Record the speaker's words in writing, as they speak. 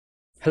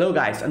Hello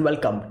guys and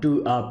welcome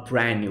to a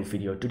brand new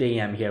video.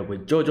 Today I'm here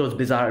with JoJo's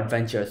Bizarre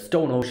Adventure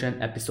Stone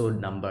Ocean episode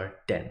number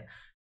 10.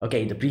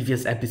 Okay, the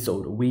previous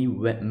episode we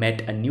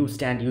met a new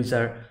stand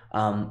user,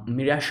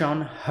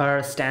 Mirashon.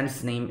 Her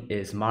stand's name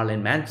is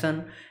Marilyn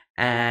Manson,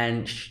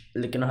 and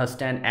her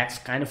stand acts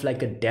kind of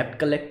like a debt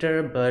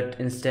collector, but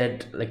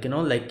instead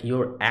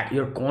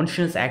your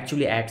conscience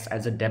actually acts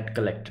as a debt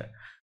collector.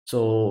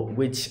 So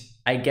which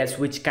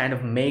kind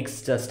of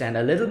makes the stand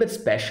a little bit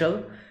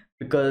special,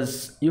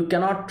 because you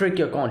cannot trick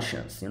your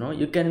conscience.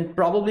 You can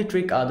probably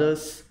trick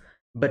others,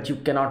 but you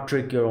cannot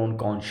trick your own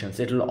conscience.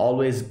 It will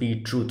always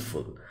be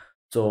truthful.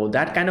 So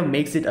that kind of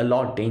makes it a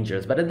lot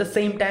dangerous, but at the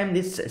same time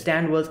this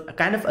stand was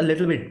kind of a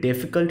little bit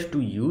difficult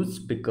to use,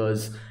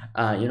 because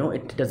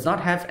it does not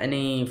have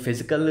any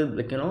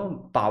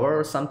physical power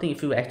or something.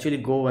 If you actually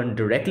go and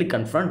directly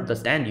confront the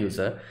stand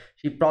user,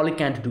 she probably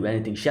can't do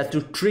anything. She has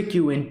to trick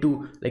you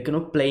into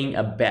playing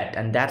a bet,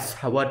 and that's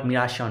what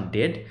Mirashon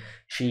did.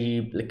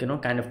 She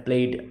kind of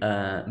played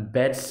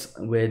bets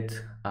with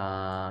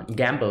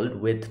gambled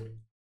with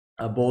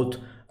both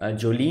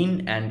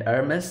Jolene and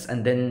Hermes,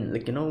 and then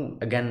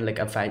again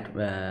a fight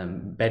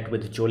bet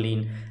with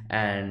Jolene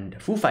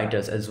and Foo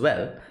Fighters as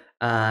well.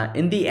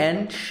 In the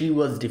end she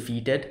was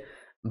defeated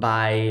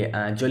by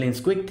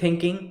Jolene's quick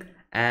thinking,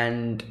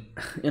 and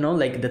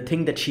the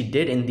thing that she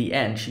did in the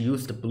end, she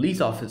used the police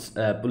office,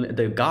 the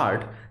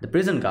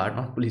prison guard,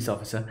 not police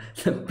officer,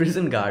 the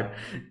prison guard,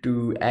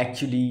 to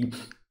actually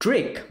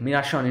trick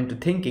Mirashon into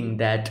thinking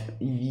that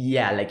she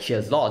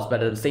has lost,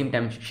 but at the same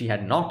time she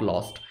had not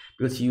lost,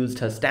 because she used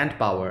her stand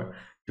power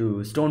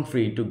to stone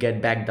free to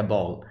get back the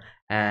ball.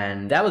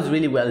 And that was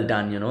really well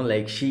done.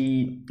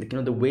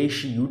 The way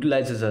she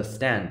utilizes her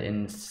stand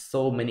in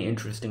so many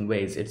interesting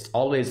ways, it's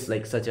always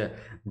such a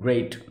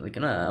great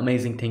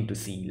amazing thing to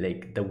see,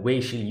 the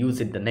way she'll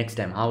use it the next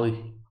time,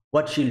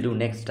 what she'll do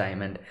next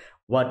time, and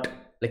what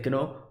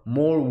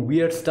more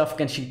weird stuff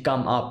can she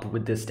come up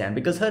with this stand,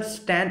 because her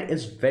stand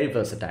is very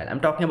versatile. I'm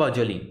talking about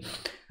Jolene.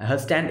 Her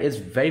stand is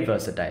very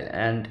versatile,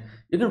 and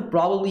you can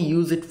probably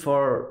use it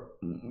for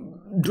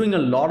doing a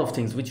lot of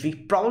things which we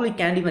probably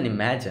can't even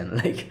imagine.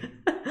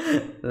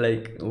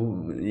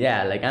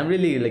 I'm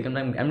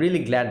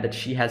really glad that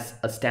she has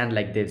a stand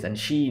like this, and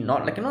she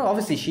not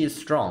obviously she is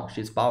strong,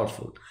 she's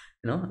powerful,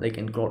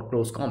 in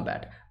close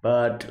combat,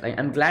 but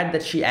I'm glad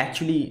that she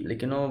actually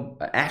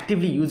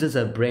actively uses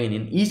her brain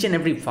in each and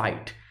every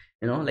fight.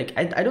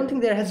 I don't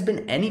think there has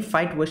been any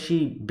fight where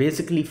she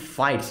basically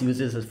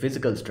uses her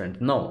physical strength.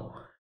 No,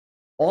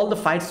 all the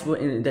fights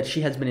that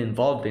she has been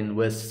involved in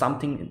was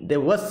something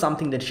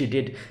that she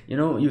did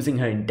using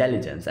her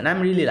intelligence, and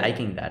I'm really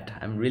liking that.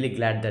 I'm really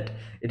glad that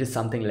it is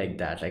something like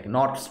that,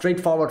 not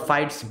straightforward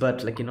fights,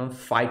 but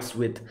fights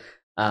with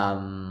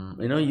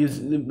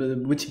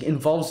which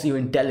involves your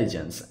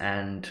intelligence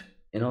and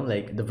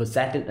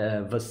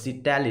the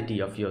versatility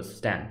of your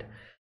stand,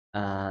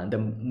 the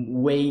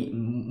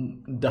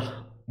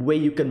way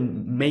you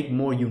can make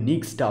more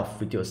unique stuff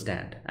with your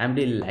stand. I'm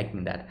really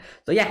liking that.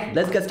 So yeah,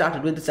 let's get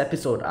started with this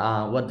episode.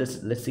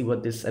 Let's see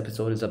what this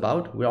episode is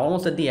about. We're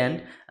almost at the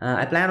end.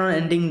 I plan on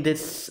ending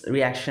this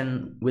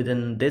reaction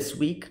within this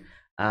week.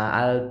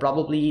 I'll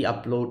probably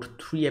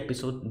upload 3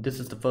 episodes. This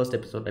is the first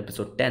episode,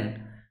 episode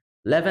 10,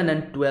 11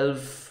 and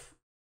 12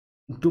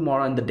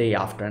 tomorrow and the day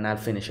after, and I'll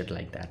finish it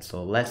like that.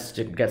 So let's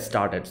get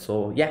started.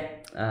 So yeah,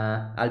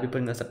 I'll be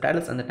putting the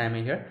subtitles and the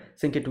timing here.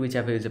 Sync it to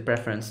whichever is your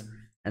preference,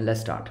 and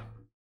let's start.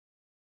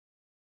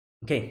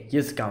 Okay,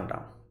 here's the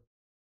countdown.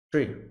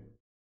 3,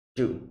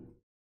 2,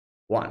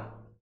 1,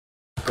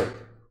 go.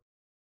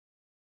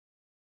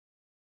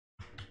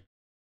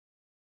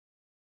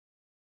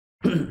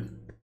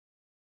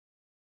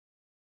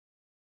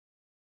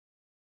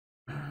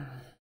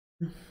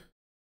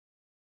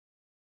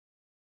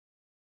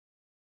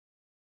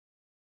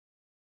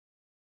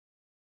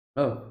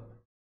 Oh.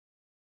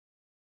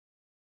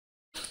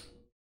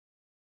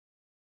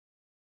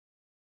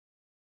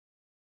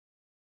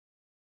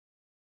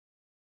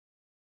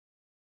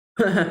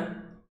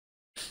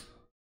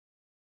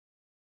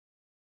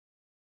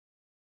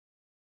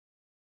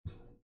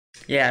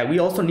 Yeah, we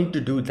also need to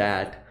do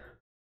that,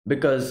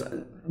 because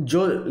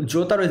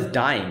Jotaro is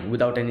dying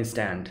without any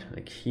stand.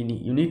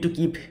 You need to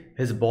keep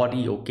his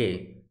body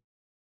okay.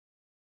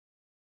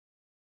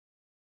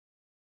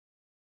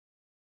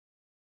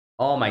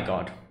 Oh my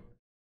god,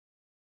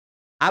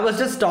 I was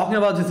just talking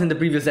about this in the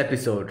previous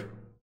episode.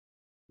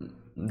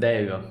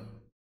 There you go.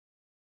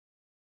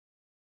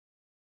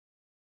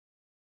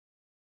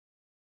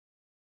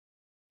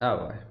 Oh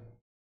boy.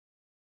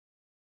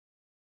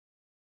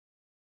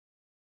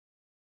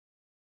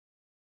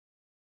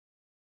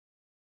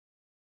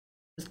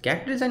 This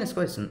character design is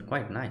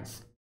quite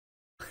nice.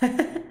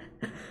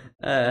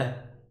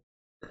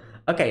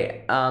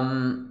 Okay,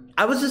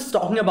 I was just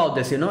talking about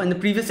this, in the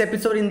previous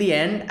episode. In the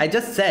end, I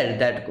just said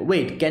that,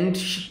 wait, can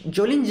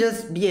Jolene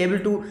just be able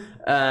to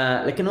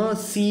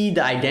see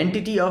the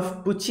identity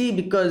of Pucci,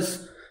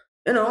 because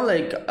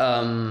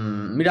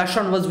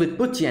Mirashon was with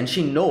Pucci and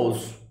she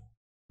knows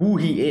who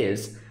he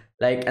is.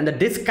 like, and the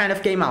disc kind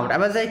of came out. I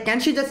was like,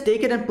 can she just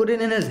take it and put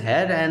it in his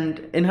head and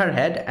in her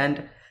head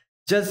and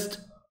just,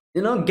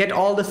 you know, get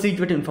all the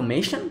secret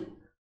information?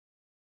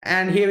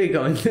 And here we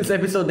go. In this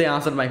episode, they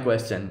answered my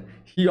question.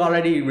 He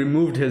already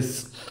removed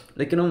his,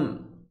 like, you know,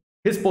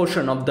 his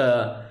portion of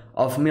the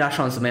of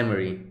Mirashon's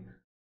memory.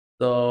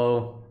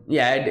 So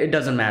yeah, it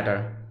doesn't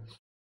matter.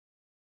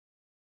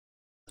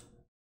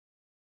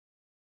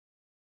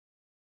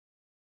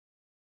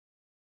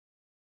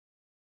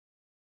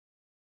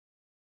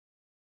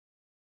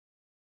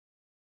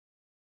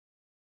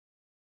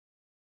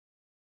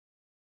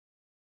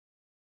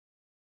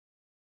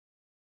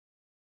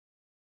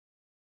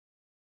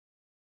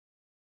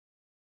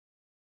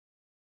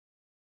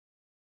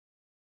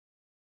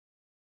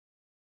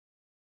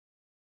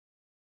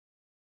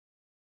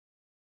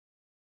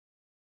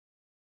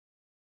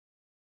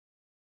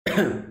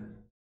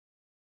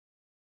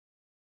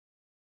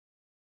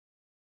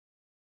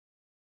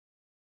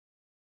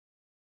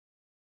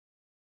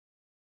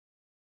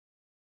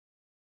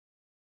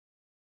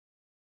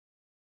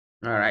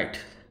 All right.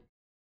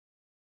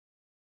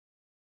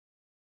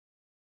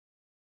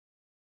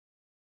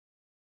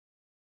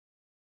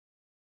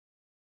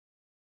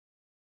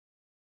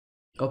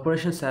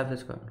 Operation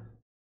Savage Card.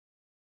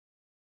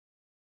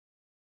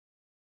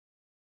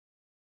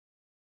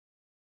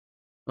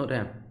 Oh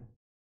damn.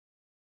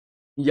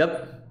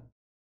 Yep.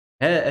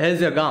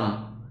 Here's your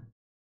gum.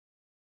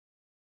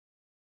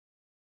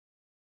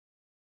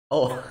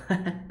 Oh.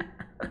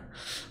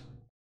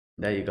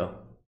 There you go.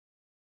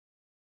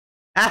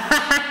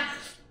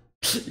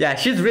 Yeah,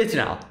 she's rich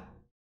now.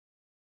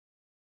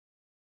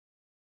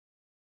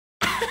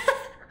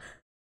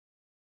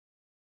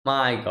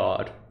 My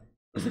god.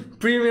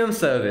 Premium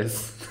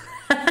service.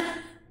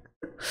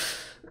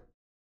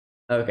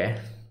 Okay.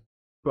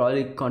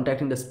 Probably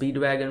contacting the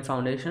Speedwagon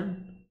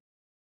Foundation.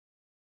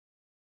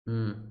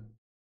 Hmm.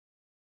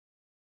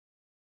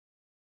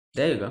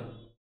 There you go.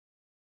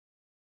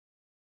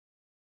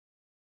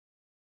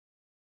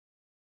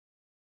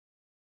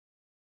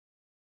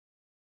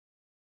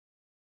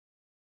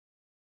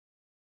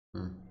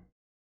 Hmm.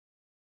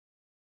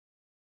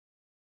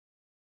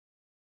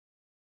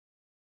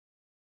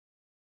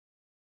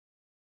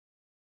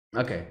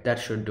 Okay, that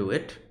should do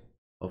it.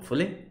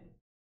 Hopefully.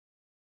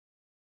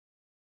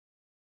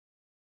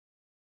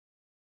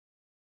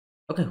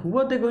 Okay, who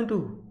are they going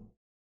to?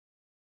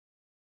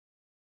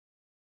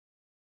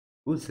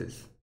 Who's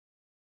this?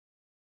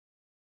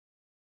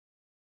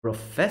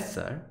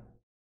 Professor?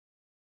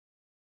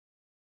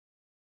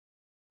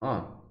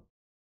 Oh,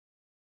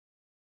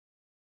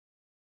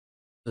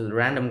 so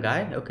random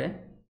guy? Okay.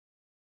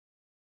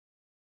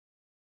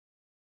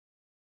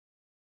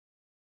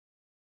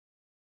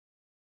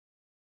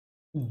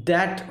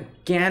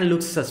 That can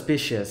look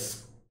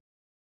suspicious.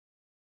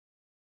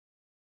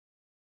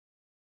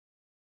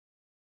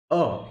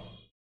 Oh,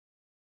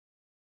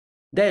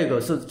 there you go.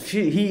 So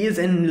he is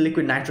in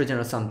liquid nitrogen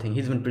or something.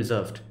 He's been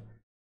preserved.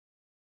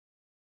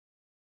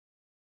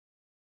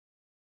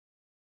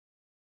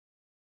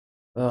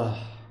 Oh,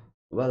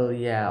 well,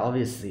 yeah,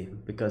 obviously,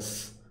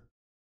 because.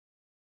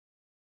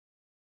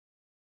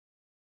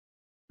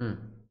 Hmm.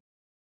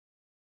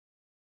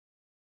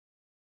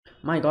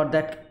 My god,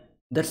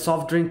 that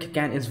soft drink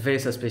can is very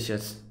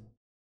suspicious.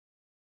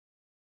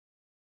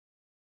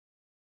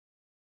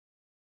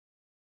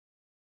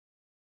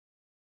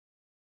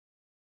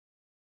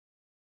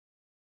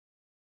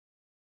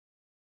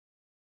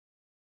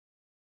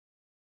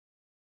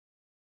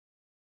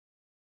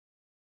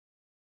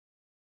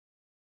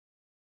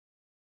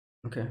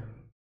 Okay.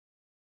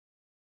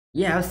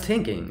 Yeah, I was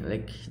thinking,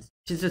 like,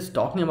 she's just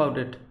talking about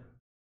it.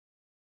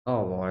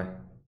 Oh boy.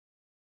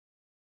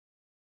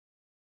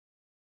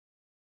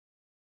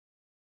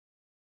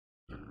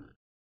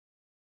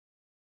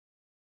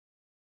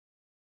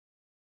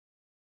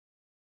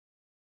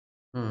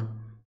 Hmm.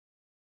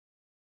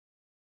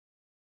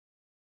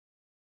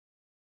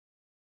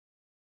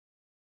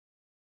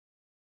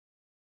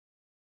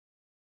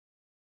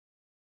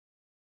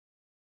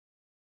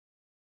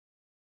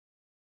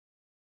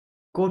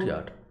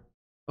 Courtyard.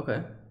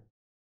 Okay.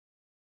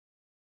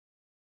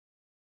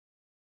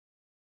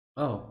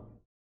 Oh.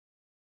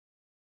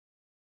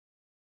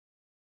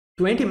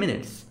 20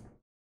 minutes.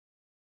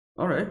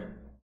 All right.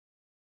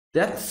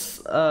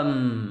 That's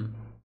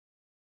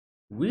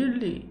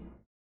weirdly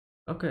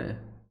okay.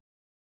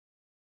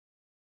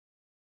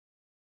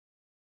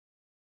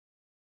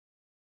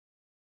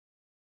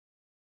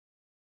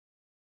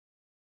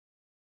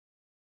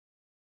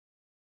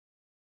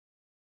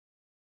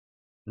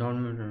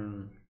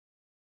 Normal.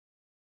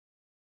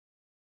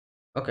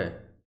 Okay.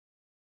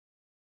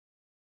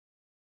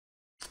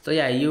 So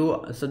yeah,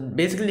 you. So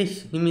basically,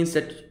 he means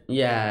that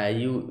yeah,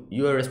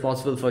 you are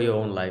responsible for your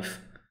own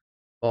life,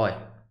 boy.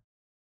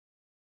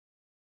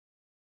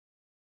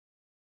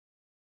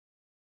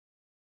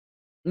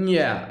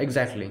 Yeah,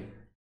 exactly.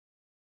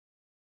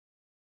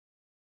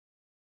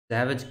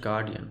 Savage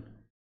Guardian.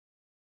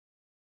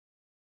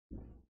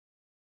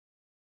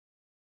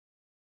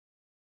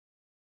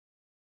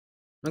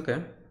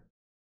 Okay.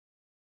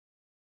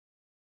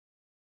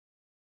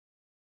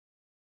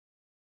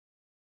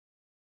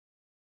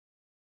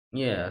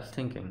 Yeah, I was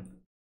thinking.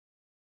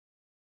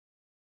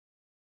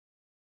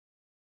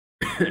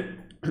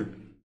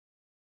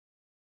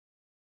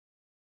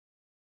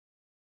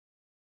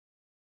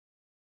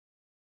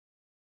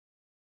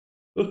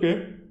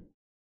 Okay.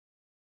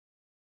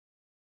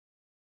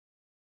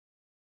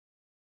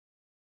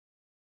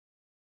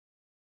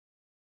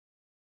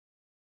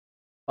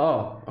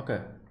 Oh,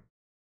 okay.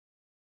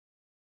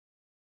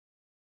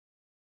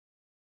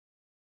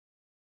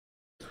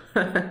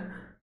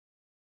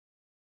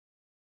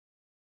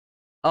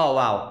 Oh,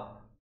 wow.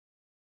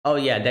 Oh,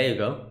 yeah, there you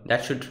go.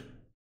 That should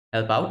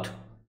help out.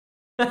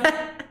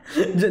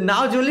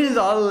 Now Julie is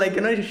all like,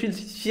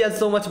 she has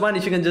so much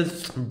money, she can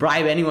just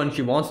bribe anyone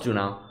she wants to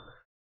now.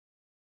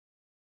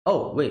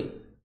 Oh, wait.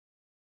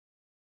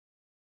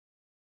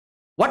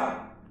 What?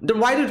 Then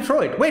why did you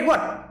throw it? Wait,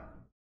 what?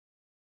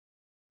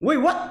 Wait,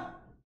 what?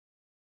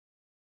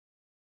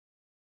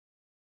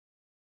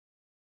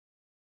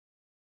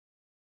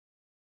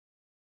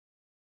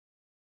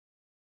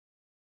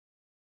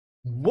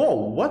 Whoa,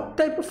 what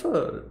type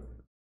of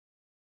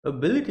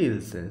ability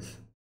is this?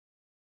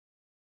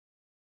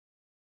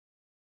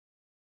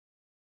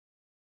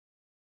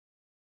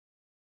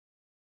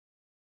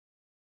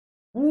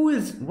 Who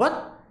is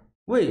what?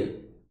 Wait,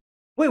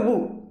 wait,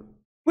 who?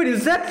 Wait,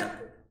 is that?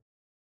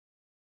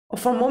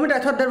 For a moment, I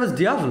thought that was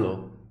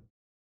Diavolo.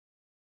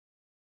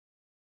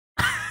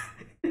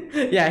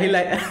 Yeah, he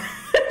like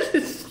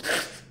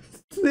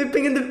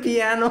sleeping in the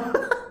piano.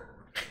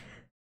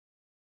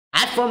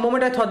 At for a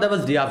moment, I thought that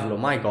was Diavolo.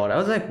 My God, I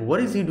was like, what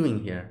is he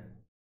doing here?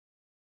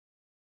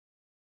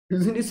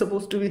 Isn't he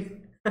supposed to be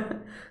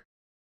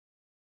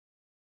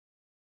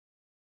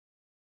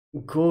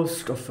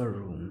ghost of a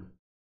room?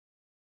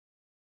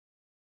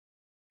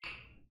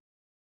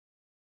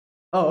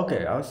 Oh,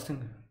 okay. I was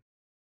thinking.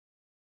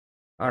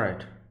 All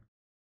right.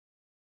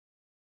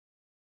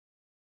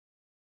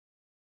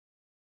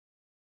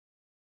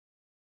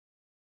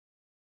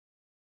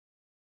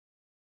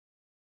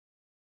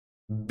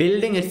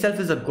 Building itself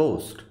is a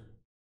ghost.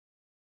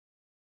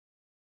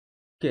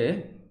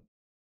 Okay.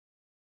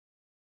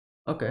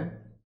 Okay.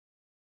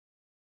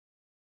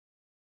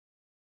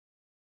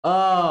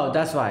 Oh,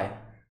 that's why.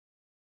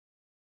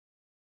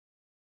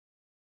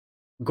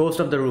 Ghost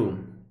of the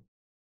room.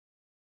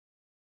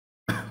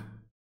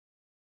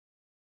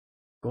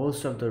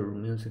 Ghost of the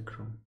music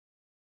room.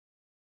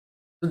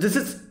 So this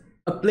is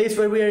a place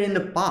where we are in the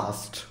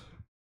past.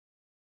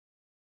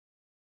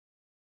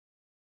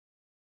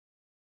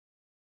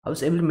 I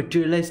was able to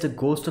materialize the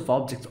ghost of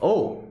objects.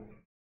 Oh,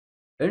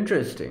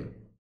 interesting.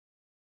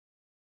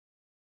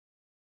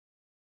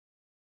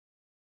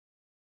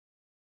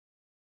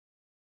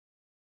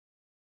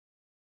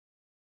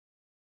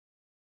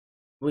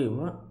 Wait,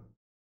 what?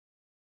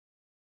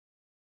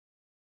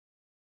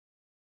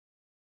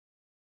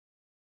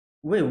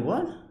 Wait,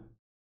 what?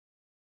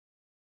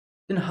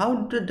 Then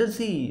how does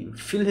he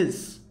fill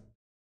his?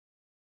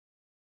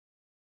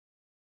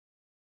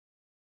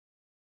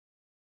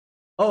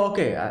 Oh,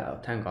 okay.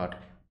 Thank God.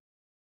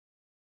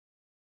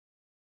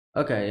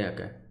 Okay, yeah,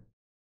 okay.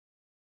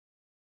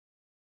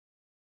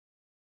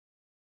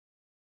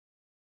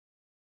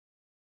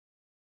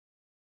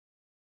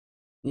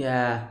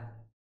 Yeah.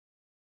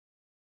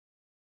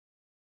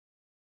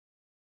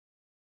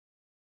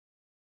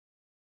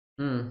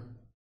 Hmm.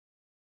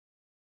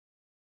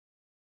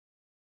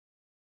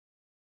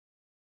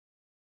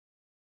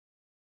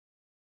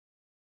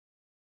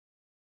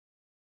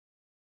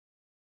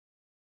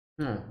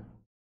 Hmm.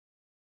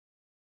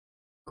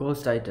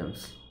 Ghost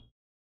items.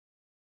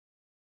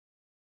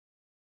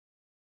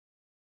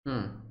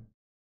 Hmm.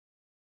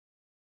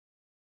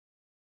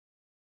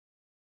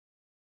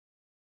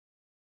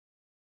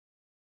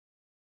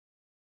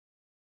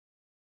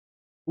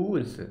 Who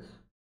is this?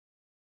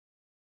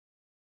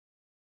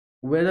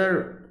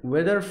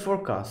 Weather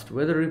forecast,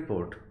 weather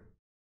report.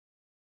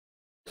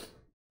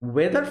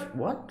 Weather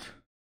what?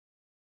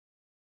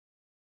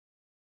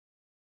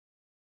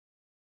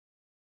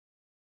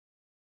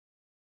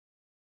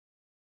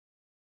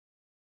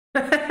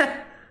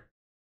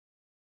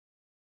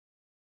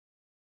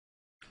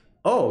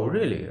 Oh,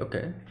 really?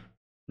 Okay.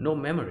 No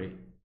memory.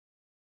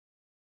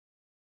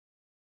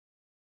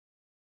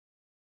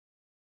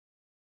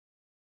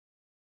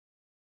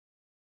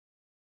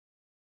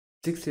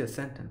 6 year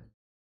sentence.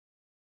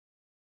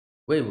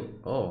 Wait,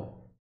 oh.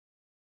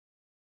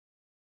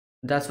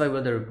 That's why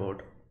weather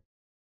report.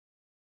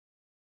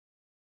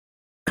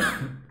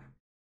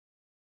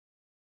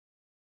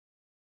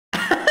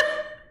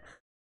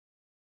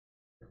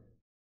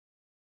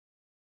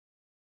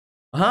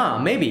 Huh,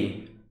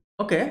 maybe.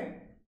 Okay.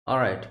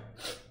 Alright.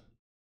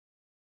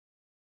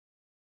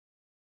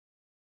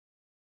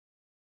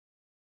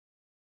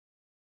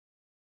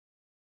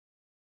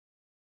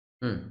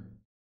 Hmm.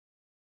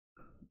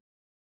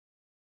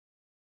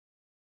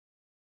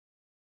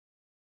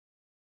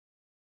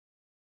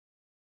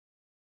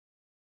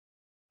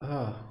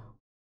 Oh.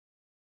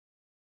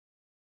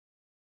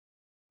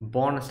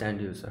 Born a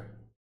stand user.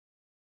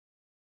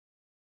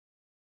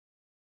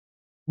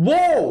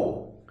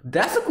 Whoa!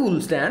 That's a cool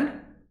stand.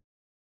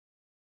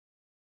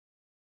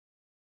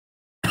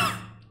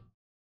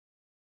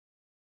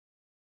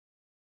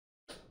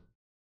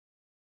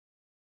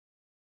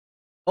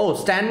 Oh,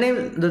 stand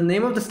name. The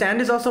name of the stand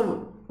is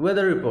also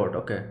weather report.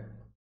 Okay.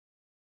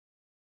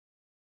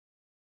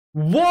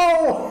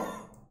 Whoa!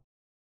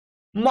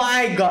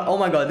 My God. Oh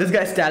my God. This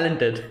guy's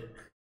talented.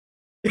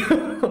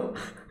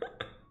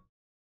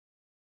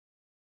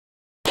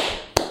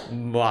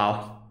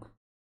 Wow.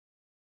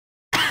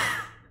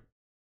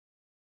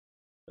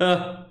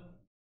 Uh,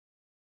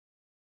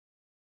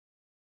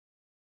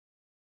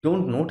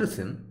 don't notice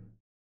him.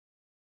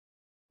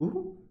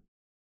 Who?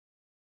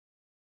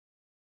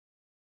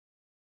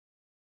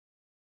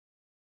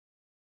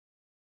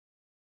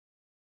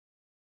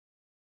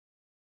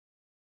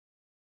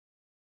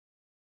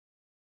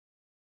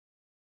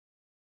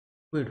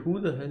 Wait, who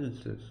the hell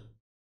is this?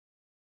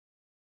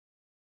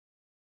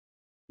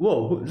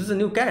 Whoa, this is a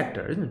new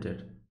character, isn't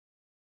it?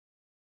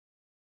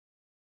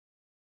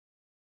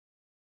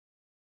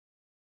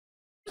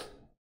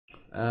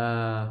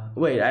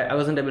 Wait, I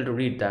wasn't able to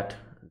read that.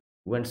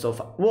 Went so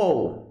far.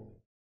 Whoa!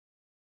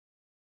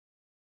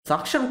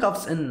 Suction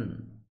cups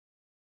in.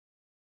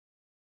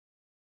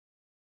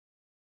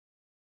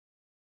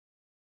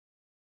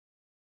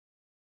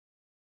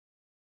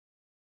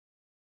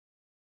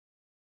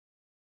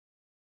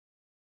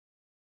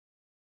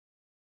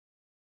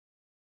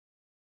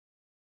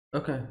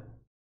 Okay.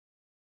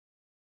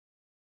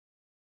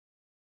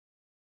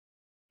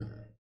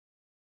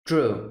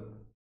 True.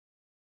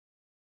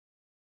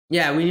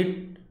 Yeah, we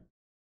need.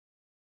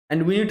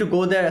 And we need to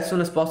go there as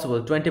soon as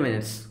possible. 20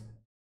 minutes.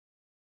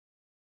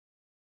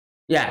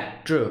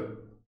 Yeah, true.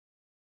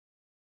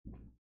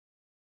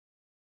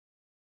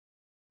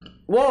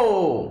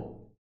 Whoa!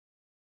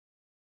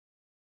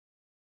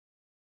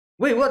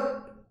 Wait,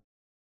 what?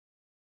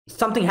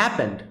 Something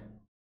happened.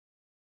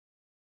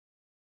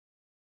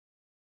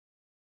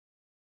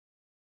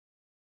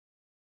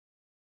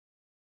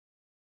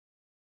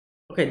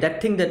 Okay,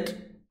 that thing that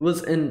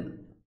was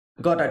in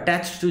got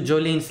attached to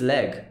Jolene's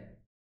leg.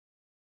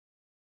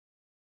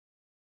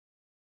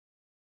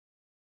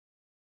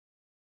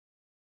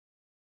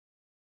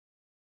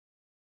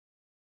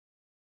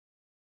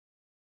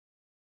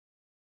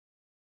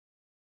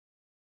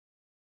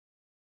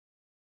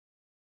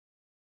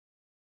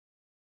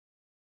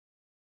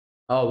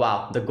 Oh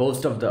wow, the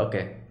ghost of the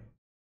okay.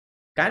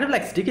 Kind of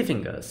like sticky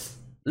fingers.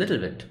 Little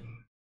bit.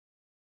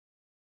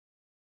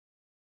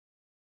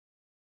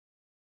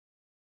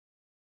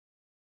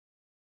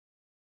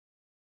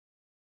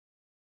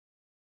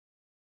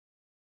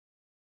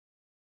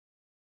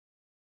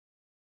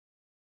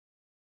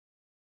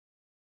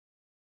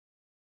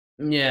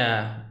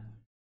 Yeah.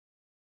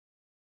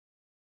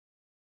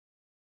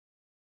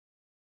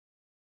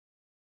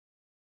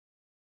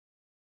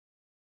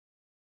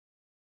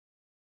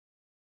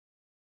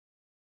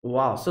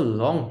 Wow, so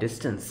long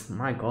distance.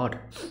 My God.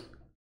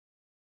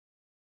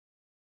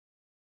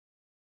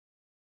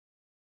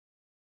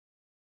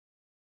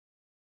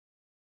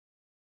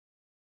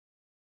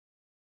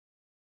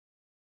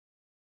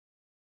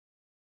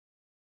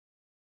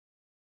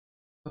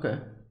 Okay.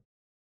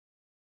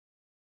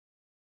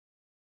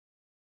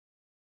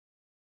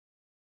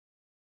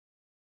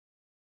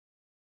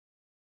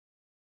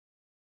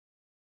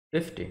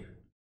 50.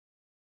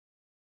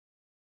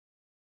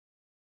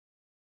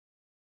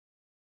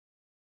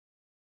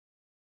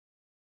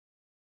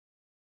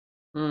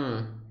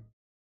 Hmm.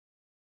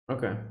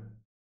 Okay.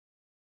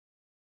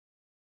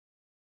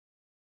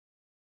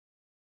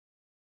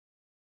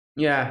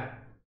 Yeah.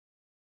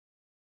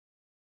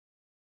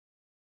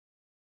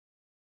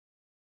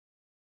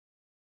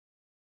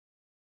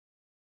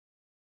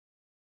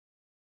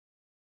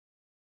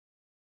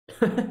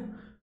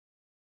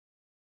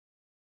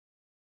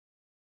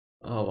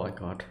 Oh my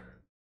God.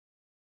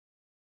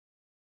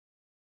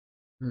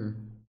 Hmm.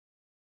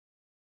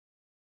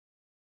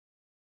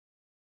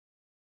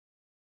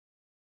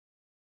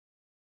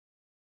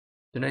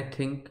 Then I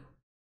think.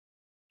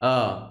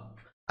 I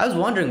was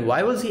wondering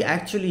why was he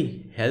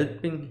actually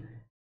helping?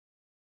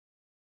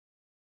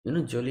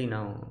 Jolie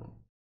now.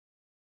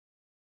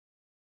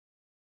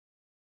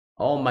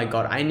 Oh my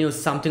God! I knew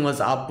something was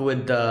up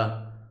with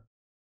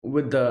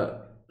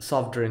the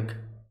soft drink.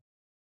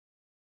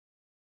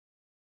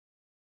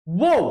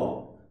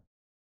 Whoa!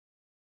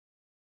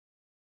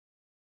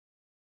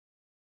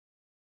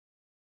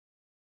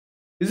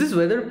 Is this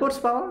weather report's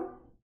power?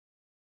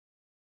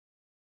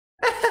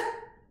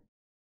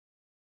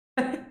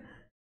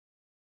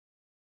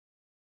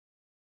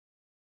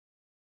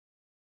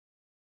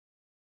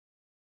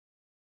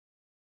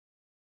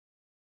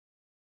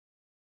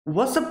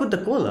 What's up with the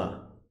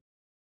cola?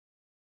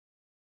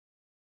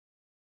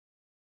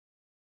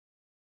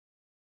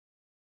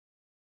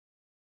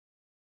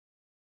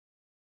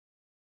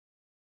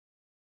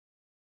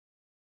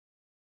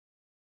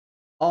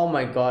 Oh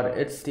my God!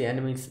 It's the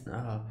enemies.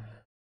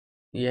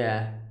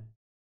 Yeah.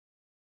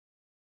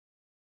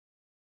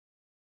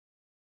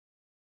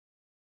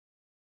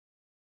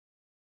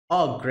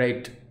 Oh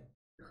great.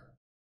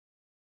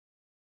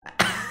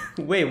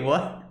 Wait,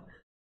 what?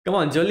 Come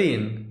on,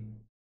 Jolene.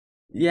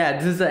 Yeah,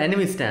 this is the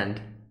enemy stand.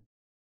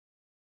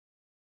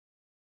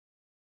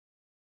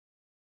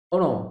 Oh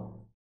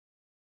no.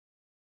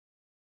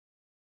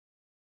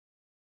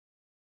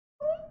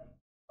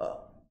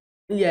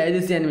 Yeah, it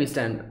is the enemy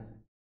stand.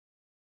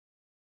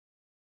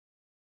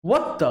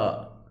 What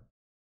the?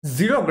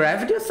 Zero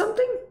gravity or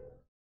something?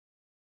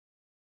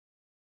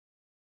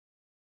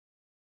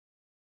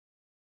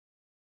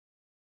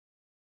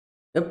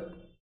 Yep.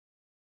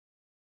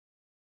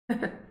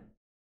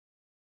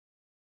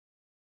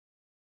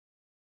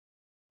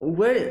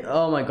 Where?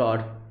 Oh my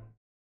god.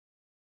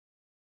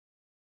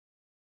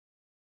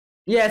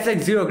 Yeah, it's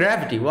like zero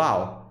gravity.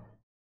 Wow.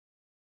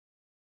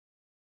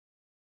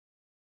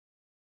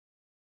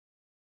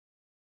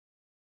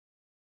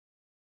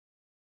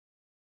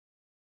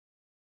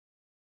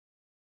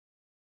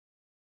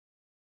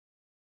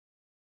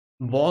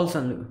 Balls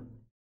and.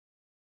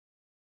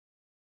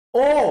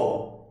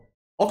 Oh!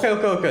 Okay,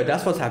 okay, okay.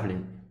 That's what's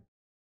happening.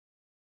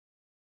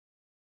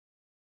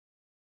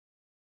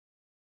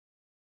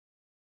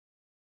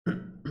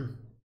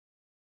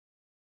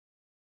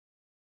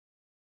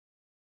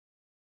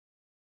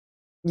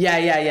 Yeah,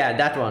 yeah, yeah.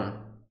 That one.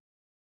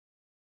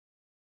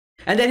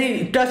 And then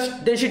he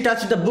touched. Then she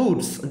touched the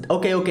boots.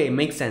 Okay, okay.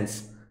 Makes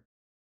sense.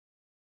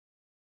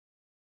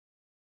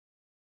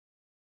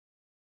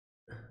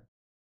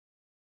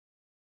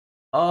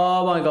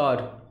 Oh my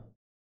god.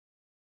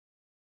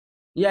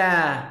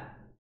 Yeah.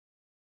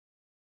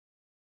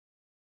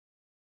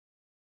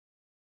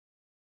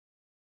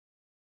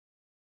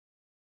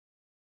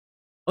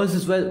 Oh, this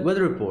is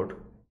weather report.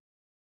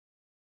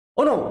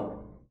 Oh no.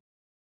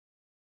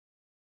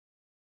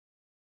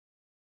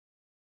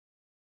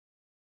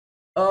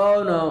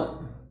 Oh no.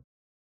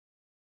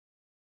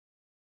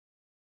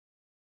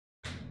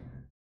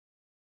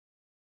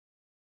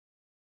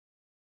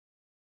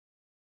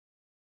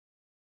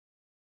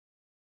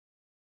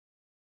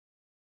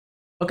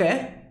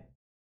 Okay.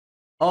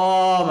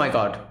 Oh my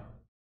god.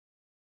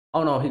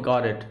 Oh no, he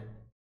got it.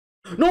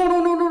 No, no,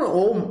 no, no, no.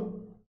 Oh.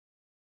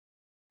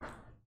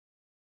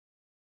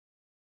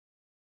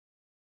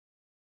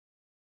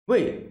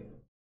 Wait.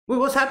 Wait,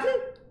 what's happening?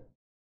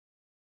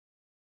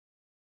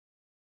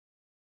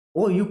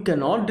 Oh, you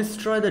cannot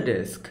destroy the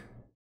disk.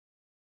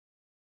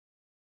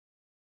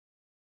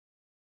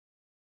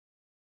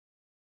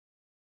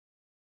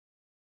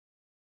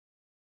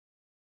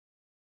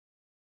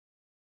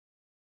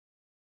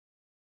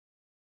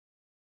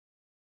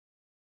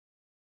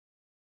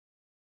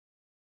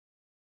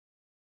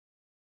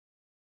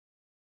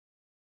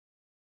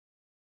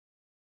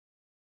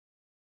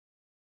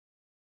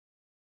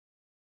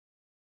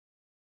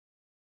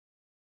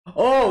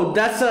 Oh,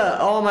 that's a.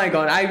 Oh my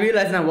god. I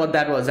realize now what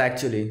that was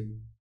actually.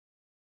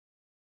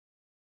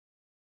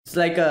 It's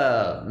like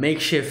a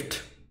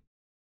makeshift.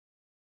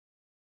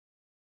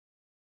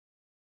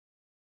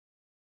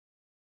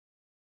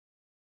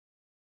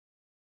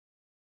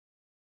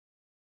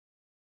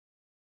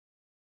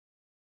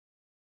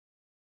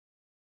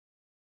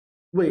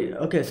 Wait,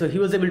 okay, so he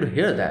was able to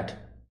hear that.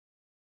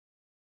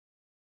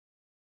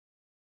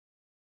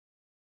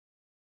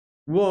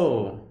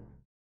 Whoa.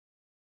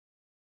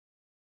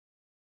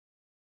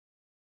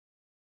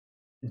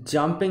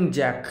 Jumping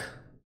jack.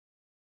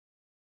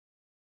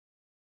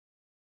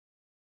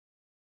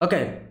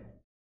 Okay.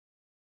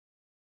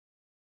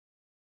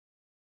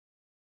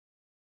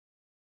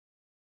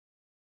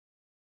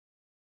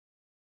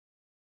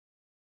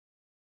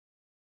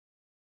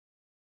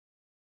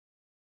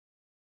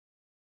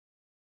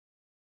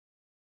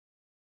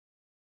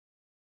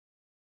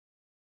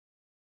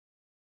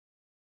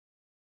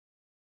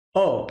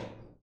 Oh.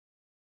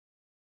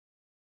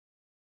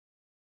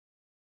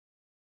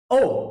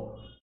 Oh.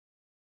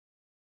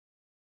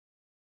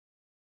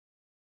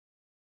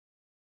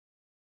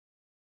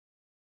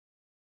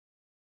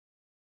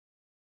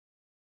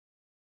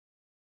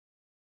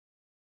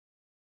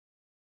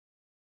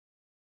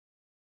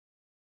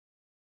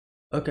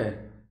 Okay.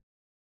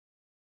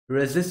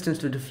 Resistance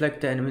to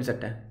deflect the enemy's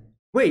attack.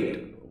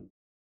 Wait.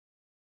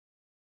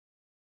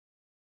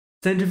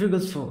 Centrifugal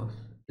force.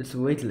 It's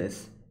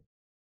weightless.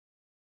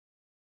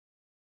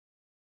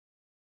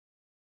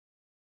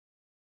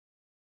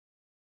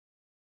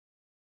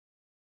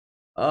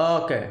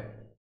 Okay.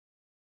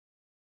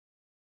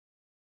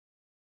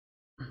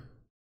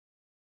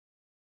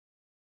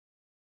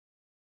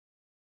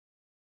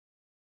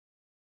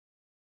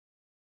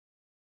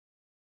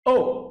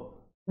 Oh.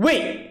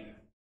 Wait.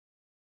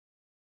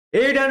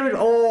 800.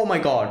 Oh my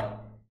god.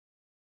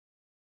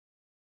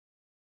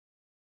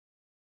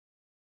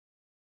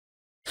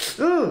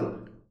 Ugh.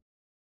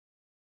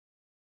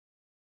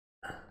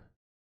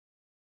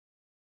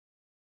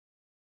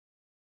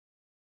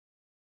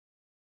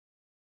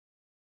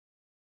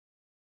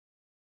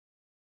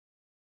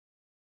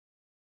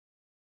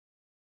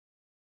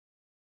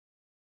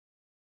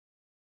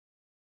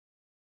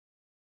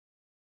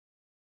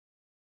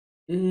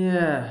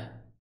 Yeah.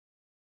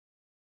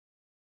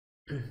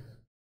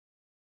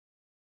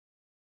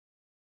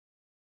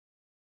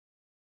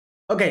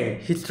 Okay,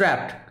 he's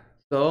trapped.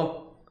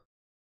 So.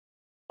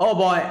 Oh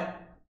boy.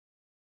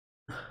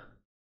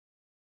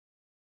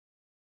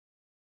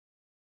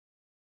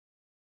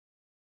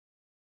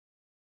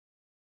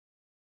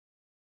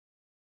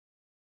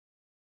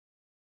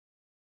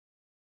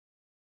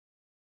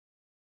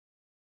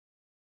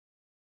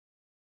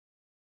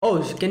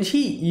 Oh, can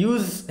she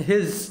use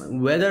his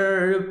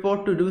weather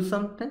report to do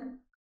something?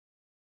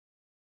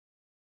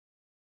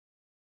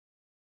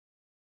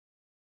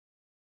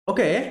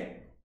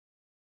 Okay.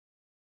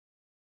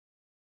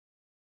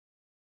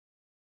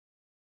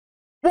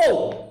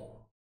 Whoa!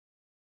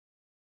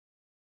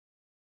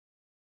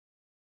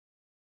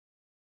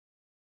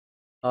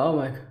 Oh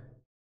my.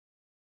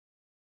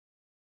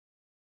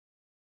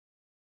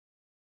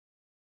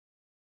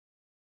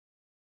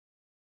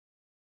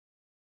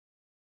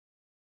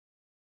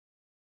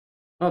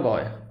 Oh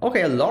boy.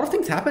 Okay, a lot of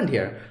things happened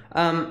here.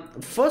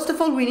 First of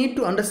all, we need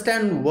to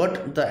understand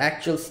what the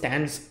actual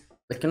stands,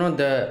 like,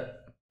 the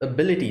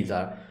abilities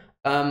are.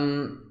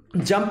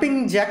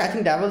 Jumping Jack, I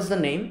think that was the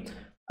name.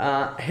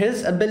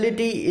 His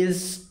ability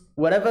is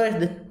whatever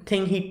the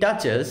thing he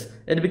touches,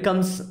 it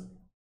becomes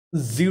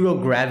zero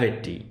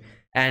gravity.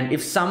 And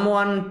if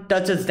someone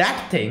touches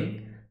that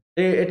thing,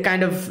 it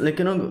kind of like,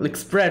 like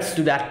spreads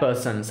to that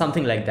person,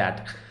 something like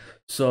that.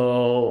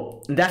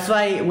 So that's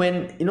why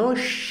when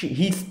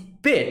he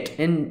spit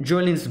in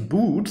Jolene's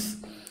boots,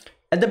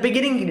 at the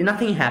beginning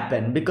nothing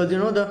happened because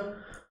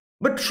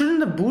but shouldn't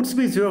the boots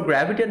be zero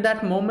gravity at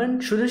that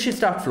moment? Shouldn't she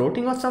start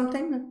floating or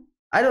something?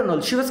 I don't know.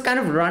 She was kind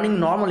of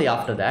running normally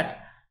after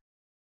that.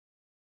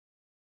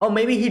 Or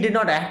maybe he did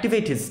not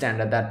activate his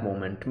stand at that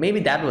moment. Maybe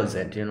that was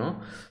it.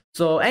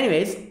 So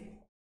anyways,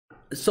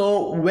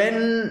 so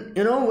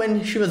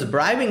when she was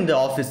bribing the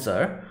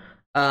officer,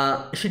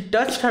 she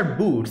touched her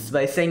boots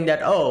by saying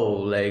that, oh,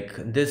 like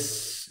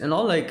this,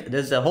 like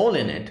there's a hole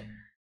in it.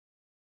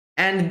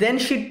 And then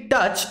she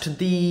touched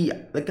the,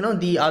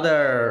 the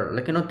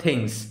other,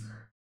 things.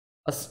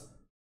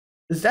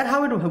 Is that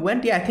how it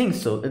went? Yeah, I think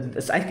so.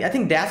 I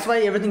think that's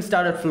why everything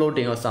started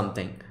floating or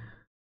something.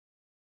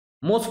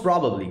 Most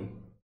probably.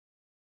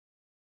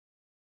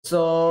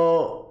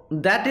 So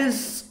that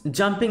is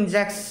Jumping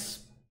Jack's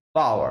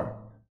power.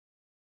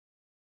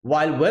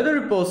 While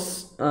Weather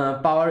Repose's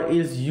power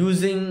is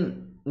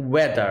using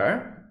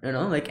weather,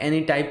 like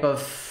any type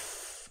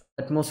of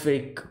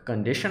atmospheric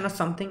condition or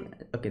something.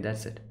 Okay,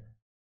 that's it.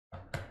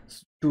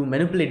 To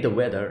manipulate the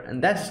weather,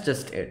 and that's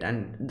just it.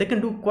 And they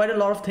can do quite a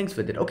lot of things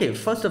with it. Okay,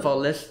 first of all,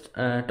 let's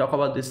talk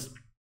about this,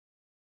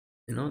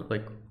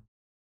 like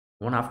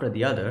one after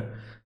the other.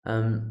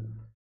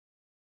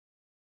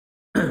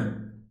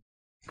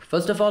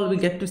 First of all, we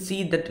get to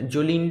see that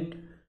Jolene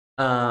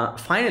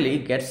finally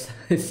gets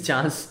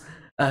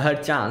her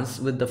chance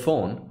with the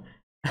phone,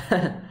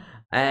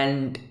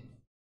 and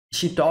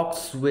she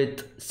talks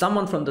with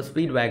someone from the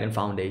Speedwagon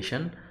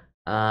Foundation,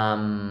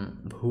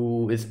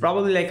 who is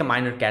probably like a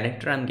minor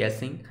character, I'm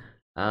guessing.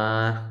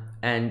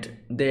 And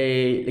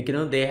they,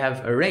 they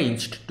have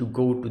arranged to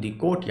go to the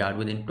courtyard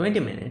within 20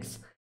 minutes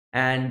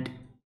and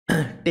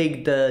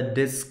take the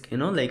disc,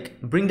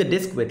 like bring the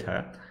disc with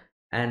her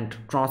and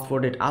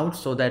transport it out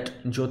so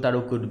that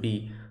Jotaro could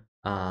be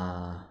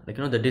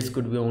the disc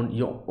could be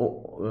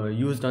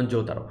used on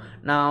Jotaro.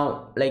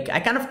 Now, like, I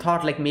kind of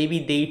thought like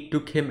maybe they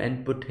took him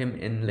and put him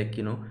in like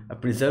a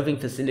preserving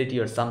facility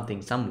or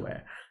something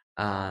somewhere,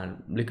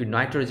 liquid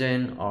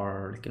nitrogen,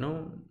 or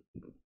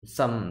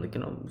some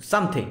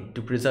something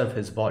to preserve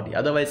his body.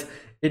 Otherwise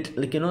it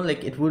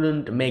it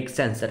wouldn't make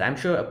sense. That I'm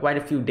sure quite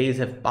a few days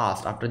have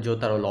passed after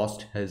Jotaro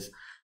lost his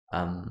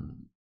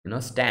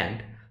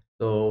stand,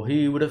 so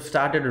he would have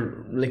started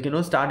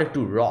started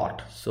to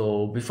rot.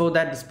 So before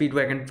that, the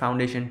Speedwagon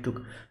Foundation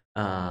took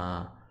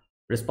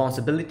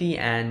responsibility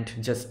and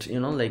just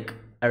like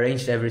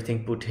arranged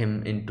everything, put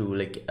him into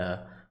like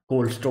a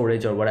cold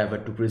storage or whatever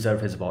to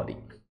preserve his body.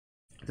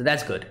 So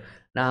that's good.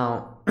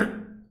 Now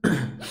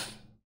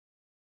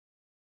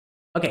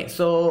okay,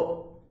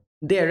 so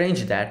they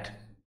arranged that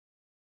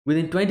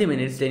within 20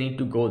 minutes they need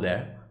to go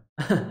there.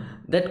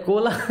 That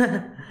cola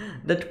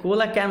that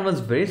cola can was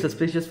very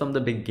suspicious from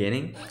the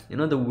beginning,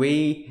 the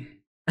way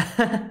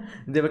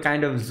they were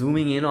kind of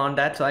zooming in on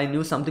that. So I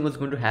knew something was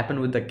going to happen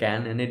with the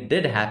can, and it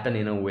did happen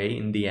in a way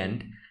in the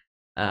end.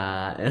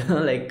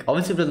 Like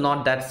obviously it was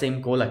not that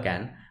same cola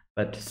can,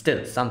 but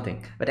still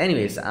something. But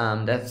anyways,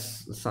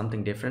 that's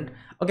something different.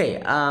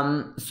 Okay,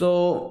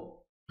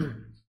 so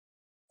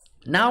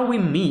now we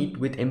meet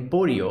with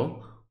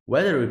Emporio,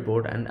 Weather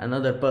Report, and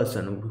another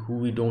person who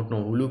we don't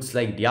know, who looks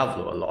like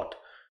Diablo a lot.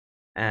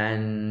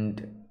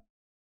 And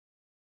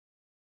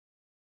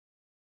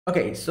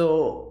okay,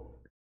 so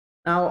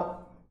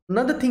now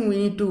another thing we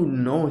need to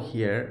know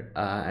here,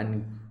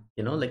 and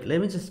like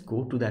let me just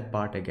go to that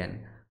part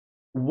again.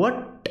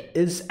 What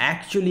is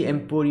actually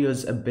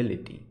Emporio's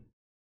ability?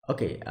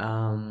 Okay,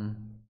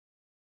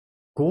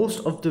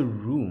 Ghost of the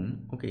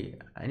Room. Okay,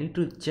 I need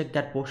to check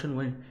that portion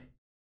when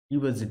he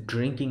was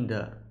drinking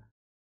the.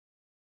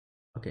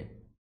 Okay.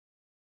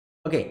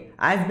 Okay,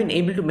 I've been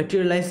able to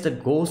materialize the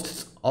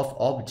ghosts of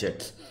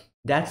objects.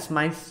 That's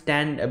my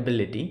stand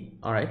ability,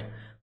 alright?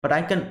 But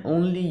I can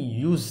only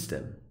use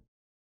them.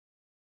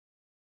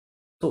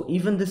 So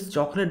even this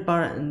chocolate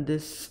bar and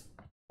this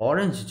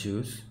orange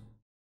juice,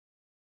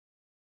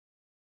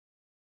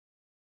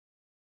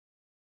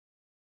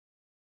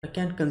 I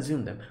can't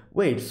consume them.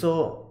 Wait,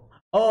 so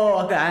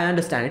Oh, okay, I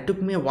understand. It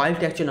took me a while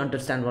to actually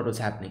understand what was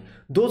happening.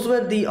 Those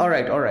were the all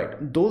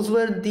right. Those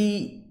were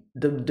the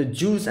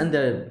juice and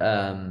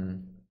the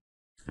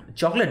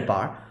chocolate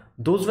bar.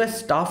 Those were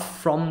stuff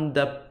from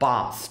the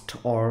past,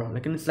 or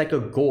like it's like a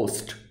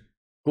ghost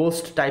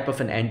type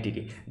of an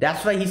entity.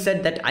 That's why he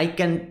said that I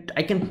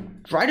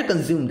can try to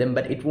consume them,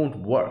 but it won't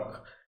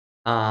work.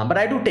 But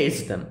I do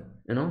taste them.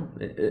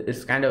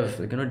 It's kind of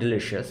like,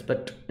 delicious,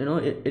 but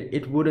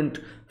it wouldn't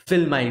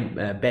fill my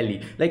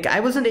belly. Like I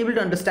wasn't able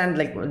to understand,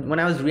 like when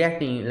I was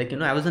reacting, like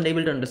I wasn't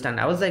able to understand.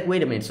 I was like,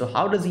 wait a minute, so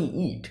how does he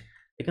eat?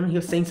 Like, he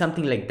was saying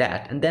something like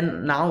that, and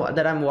then now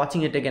that I'm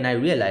watching it again, I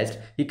realized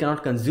he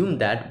cannot consume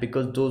that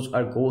because those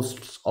are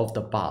ghosts of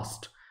the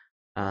past.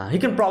 He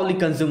can probably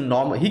consume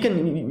normal, he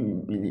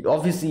can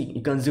obviously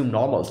consume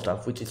normal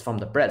stuff which is from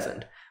the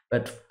present,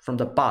 but from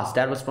the past,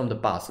 that was from the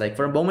past. Like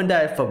for a moment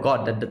I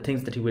forgot that the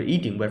things that he were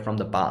eating were from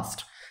the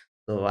past.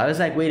 So I was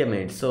like, wait a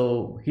minute,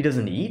 so he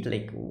doesn't eat?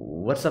 Like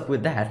what's up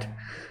with that?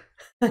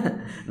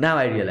 Now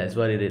I realize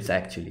what it is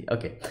actually.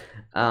 Okay.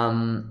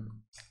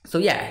 So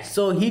yeah,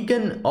 so he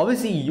can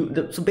obviously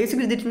so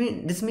basically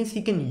this means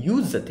he can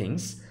use the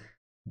things,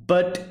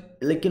 but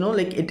like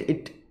like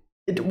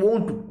it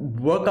won't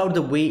work out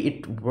the way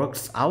it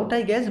works out,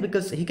 I guess,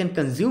 because he can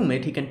consume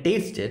it, he can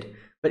taste it,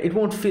 but it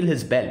won't fill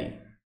his belly,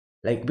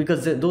 like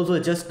because those were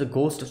just the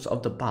ghosts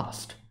of the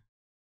past.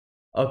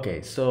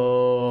 Okay,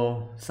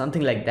 so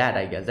something like that,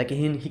 I guess. Like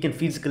he can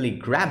physically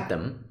grab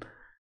them,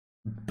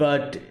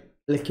 but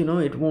like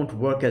it won't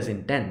work as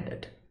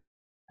intended,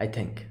 I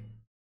think.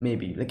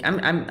 Maybe like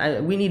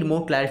we need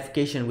more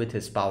clarification with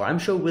his power. I'm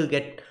sure we'll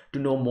get to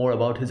know more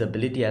about his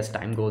ability as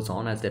time goes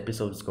on, as the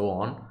episodes go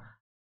on.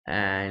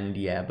 And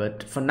yeah,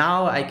 but for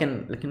now I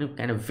can like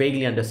kind of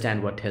vaguely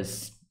understand what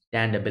his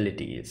stand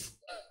ability is.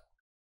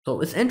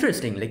 So it's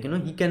interesting, like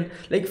he can,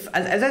 like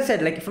as I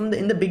said, like from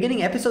in the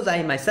beginning episodes,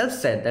 I myself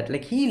said that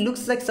like he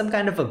looks like some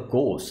kind of a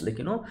ghost, like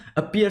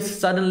appears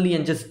suddenly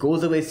and just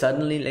goes away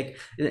suddenly. Like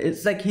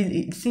it's like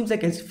it seems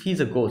like as if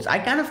he's a ghost. I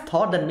kind of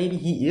thought that maybe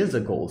he is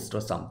a ghost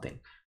or something,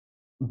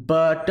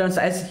 but turns,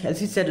 as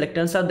he said, like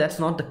turns out that's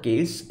not the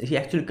case. He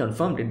actually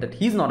confirmed it, that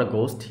he's not a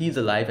ghost, he's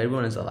alive,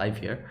 everyone is alive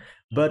here.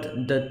 But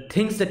the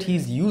things that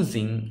he's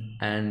using,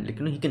 and like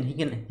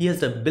he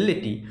has the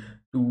ability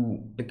to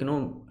like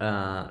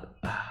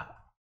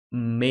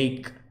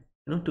make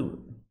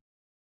to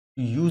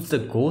use the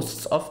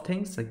ghosts of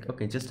things. Like,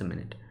 okay, just a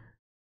minute.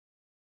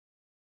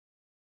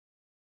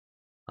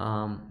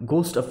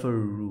 Ghost of a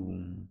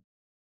room.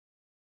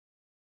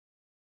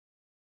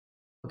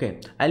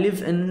 Okay, I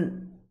live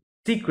in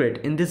secret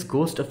in this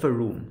ghost of a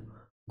room.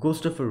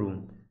 Ghost of a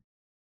room.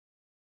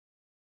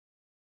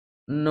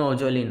 No,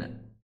 Jolene,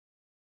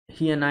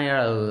 he and I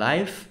are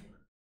alive,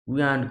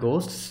 we aren't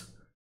ghosts.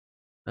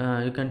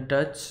 You can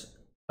touch.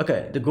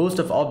 Okay, the ghost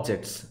of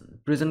objects.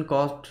 Prison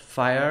caught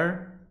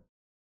fire,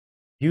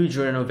 huge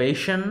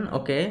renovation.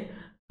 Okay,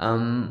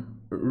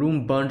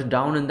 room burned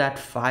down in that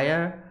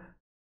fire,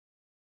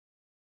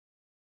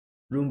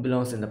 room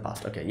belongs in the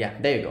past. Okay, yeah,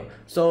 there you go.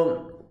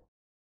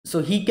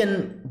 So he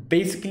can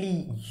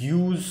basically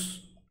use,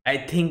 I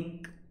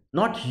think,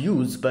 not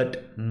use,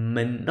 but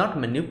not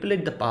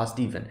manipulate the past.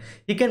 Even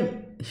he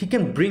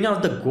can bring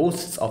out the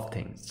ghosts of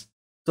things.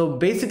 So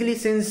basically,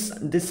 since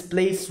this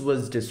place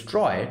was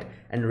destroyed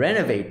and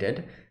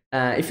renovated,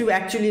 if you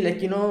actually like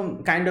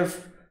kind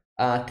of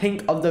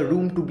think of the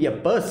room to be a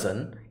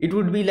person, it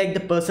would be like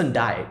the person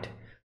died.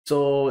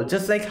 So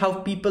just like how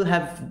people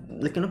have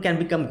like can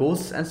become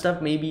ghosts and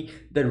stuff, maybe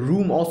the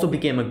room also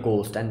became a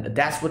ghost, and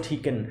that's what he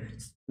can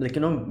like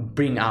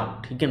bring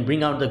out. He can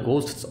bring out the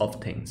ghosts of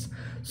things.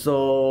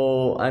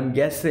 So I'm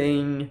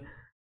guessing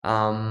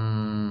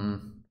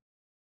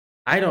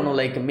I don't know,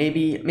 like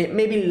maybe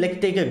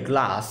like take a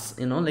glass,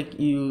 like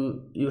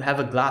you have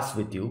a glass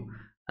with you,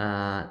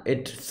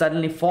 it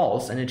suddenly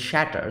falls and it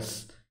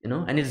shatters,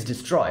 and it's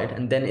destroyed,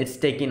 and then it's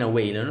taken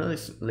away,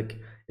 it's like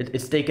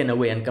it's taken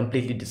away and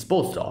completely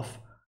disposed of.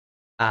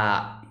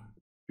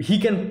 He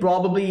can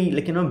probably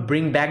like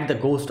bring back the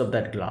ghost of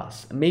that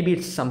glass. Maybe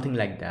it's something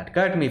like that,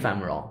 correct me if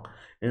I'm wrong.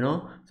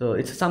 So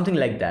it's something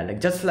like that, like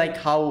just like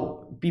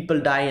how people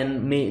die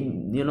and may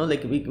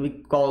like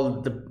we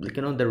call the like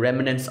the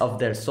remnants of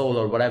their soul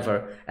or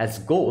whatever as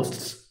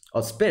ghosts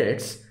or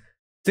spirits.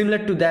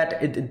 Similar to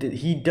that,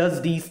 he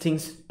does these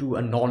things to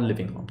a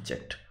non-living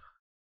object.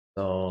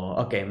 So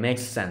okay,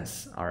 makes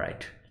sense. All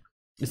right,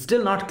 it's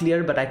still not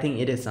clear, but I think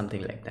it is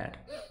something like that.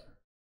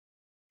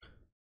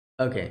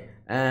 Okay,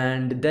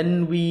 and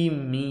then we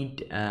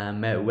meet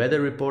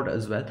weather report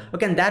as well.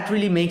 Okay, and that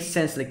really makes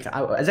sense. Like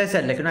as I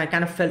said, like I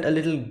kind of felt a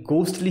little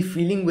ghostly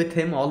feeling with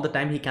him all the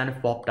time. He kind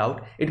of popped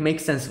out. It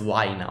makes sense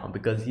why now,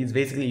 because he's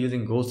basically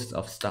using ghosts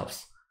of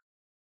stuffs.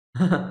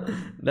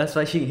 That's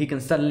why he can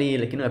suddenly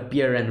like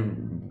appear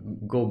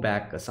and go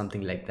back or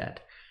something like that.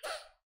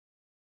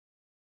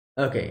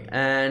 Okay,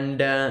 and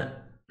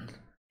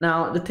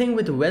now the thing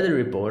with the weather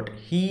report,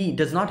 he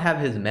does not have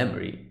his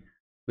memory,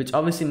 which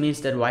obviously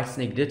means that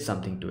Whitesnake did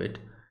something to it.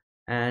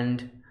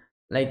 And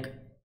like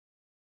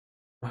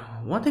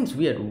One thing's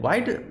weird. Why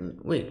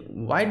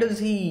is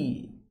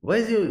he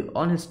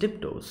on his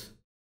tiptoes?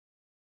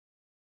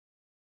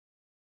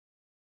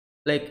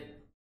 Like,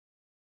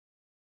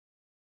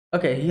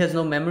 okay, he has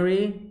no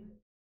memory.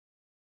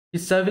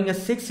 He's serving a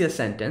 6-year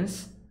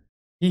sentence.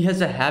 He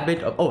has a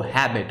habit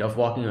of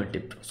walking on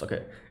tiptoes.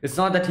 Okay, it's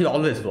not that he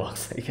always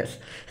walks, I guess.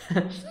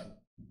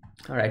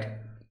 All right.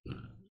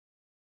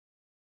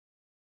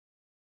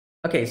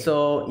 Okay,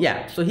 so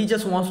yeah, so he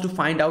just wants to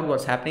find out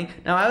what's happening.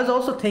 Now, I was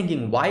also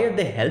thinking, why are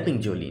they helping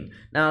Jolene?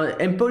 Now,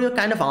 Emporio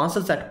kind of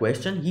answers that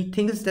question. He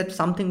thinks that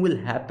something will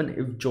happen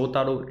if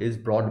Jotaro is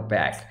brought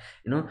back.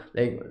 You know,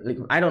 like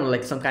I don't know,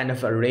 like some kind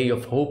of a ray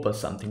of hope or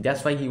something.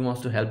 That's why he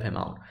wants to help him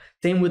out.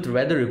 Same with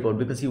Weather Report,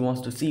 because he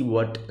wants to see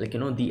what, like, you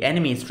know, the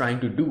enemy is trying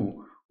to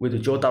do with the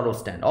Jotaro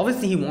stand.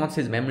 Obviously, he wants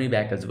his memory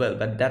back as well,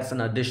 but that's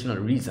an additional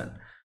reason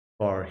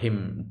for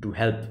him to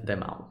help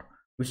them out.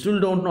 We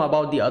still don't know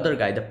about the other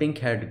guy, the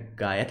pink-haired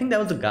guy. I think that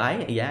was a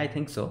guy. Yeah, I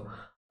think so.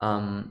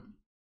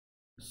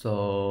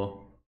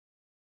 So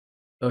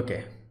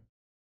okay.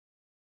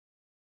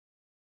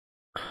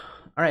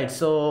 All right.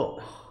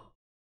 So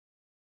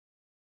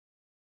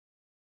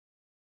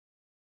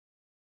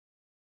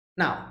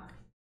now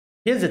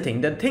here's the thing.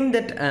 The thing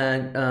that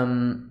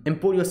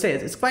Emporio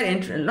says is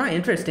quite not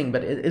interesting,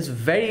 but it's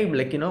very,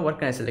 like, you know, what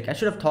can I say? Like, I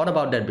should have thought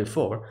about that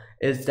before.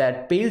 Is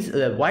that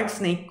White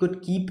Snake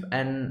could keep,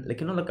 and,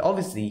 like, you know, like,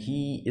 obviously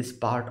he is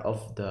part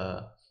of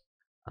the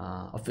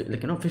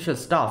like, you know, official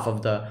staff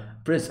of the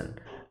prison,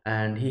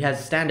 and he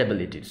has stand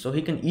ability, so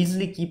he can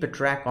easily keep a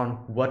track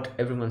on what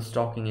everyone's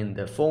talking in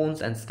their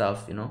phones and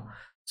stuff, you know.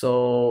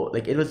 So,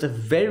 like, it was a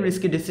very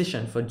risky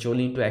decision for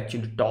Jolene to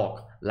actually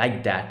talk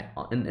like that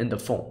in the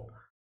phone.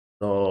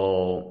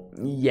 So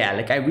yeah,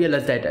 like, I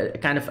realized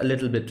that kind of a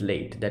little bit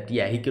late, that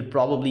yeah, he could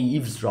probably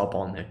eavesdrop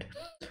on it.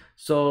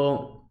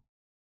 So,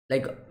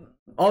 like,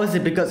 obviously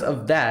because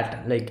of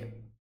that, like,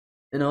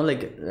 you know,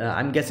 like,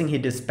 I'm guessing he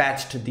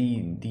dispatched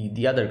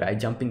the other guy,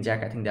 Jumping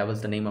Jack, I think that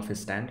was the name of his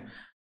stand.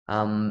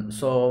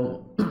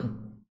 So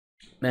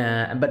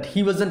but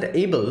he wasn't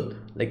able,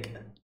 like,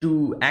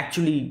 to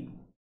actually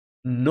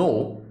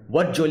know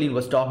what Jolene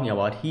was talking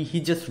about. He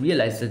just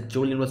realized that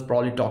Jolene was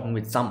probably talking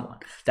with someone.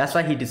 That's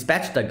why he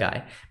dispatched the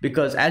guy,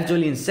 because as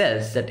Jolene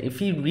says, that if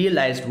he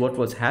realized what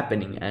was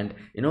happening and,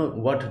 you know,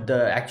 what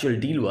the actual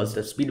deal was,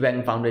 the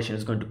Speedwagon Foundation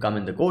is going to come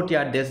in the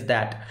courtyard, this,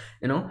 that,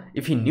 you know,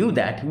 if he knew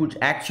that, he would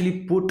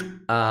actually put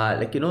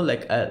like, you know,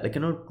 like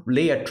you know,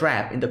 lay a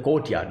trap in the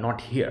courtyard,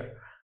 not here.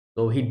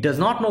 So he does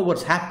not know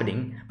what's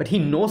happening, but he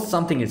knows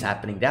something is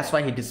happening. That's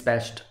why he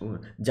dispatched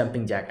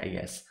Jumping Jack, I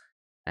guess.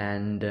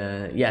 And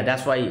yeah,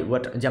 that's why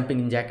what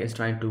Jumping Jack is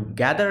trying to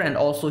gather, and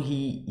also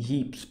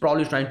he's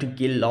probably trying to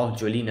kill off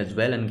Jolene as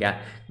well, and like,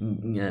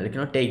 you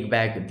know, take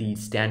back the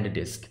standard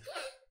disc.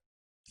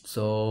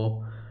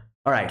 So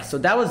all right, so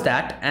that was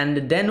that.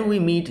 And then we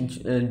meet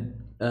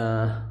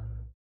what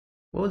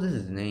was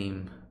his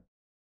name?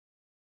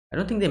 I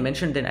don't think they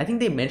mentioned that. I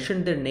think they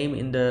mentioned their name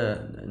in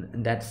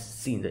that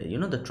scene, you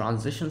know, the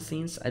transition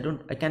scenes.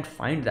 I can't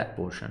find that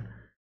portion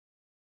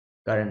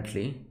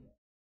currently.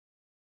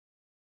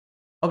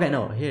 Okay,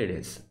 no, here it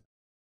is.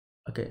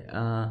 Okay,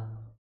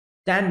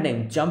 stand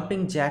name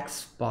Jumping Jack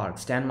Spark,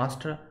 stand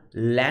master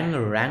Lang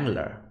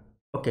Wrangler.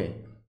 Okay,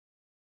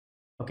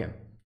 okay,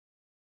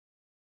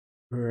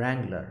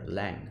 Wrangler,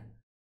 Lang,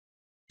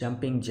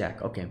 Jumping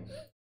Jack. Okay,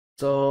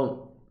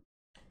 so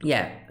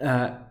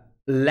yeah,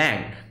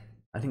 Lang,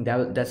 I think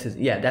that's his,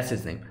 yeah, that's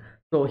his name.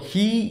 So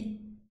he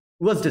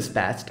was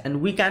dispatched, and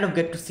we kind of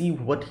get to see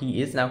what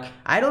he is now.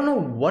 I don't know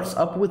what's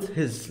up with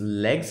his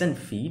legs and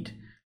feet,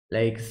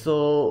 like,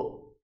 so,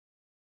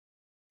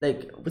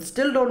 like, we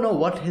still don't know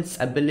what his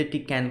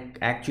ability can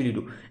actually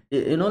do.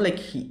 You know, like,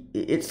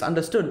 it's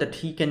understood that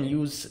he can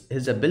use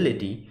his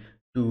ability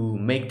to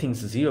make things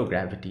zero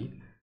gravity,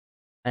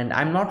 and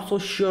I'm not so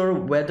sure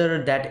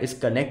whether that is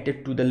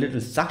connected to the little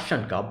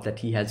suction cup that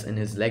he has in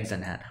his legs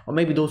and hand, or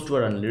maybe those two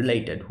are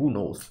unrelated, who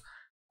knows.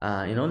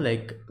 You know,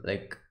 like,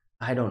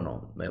 I don't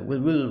know,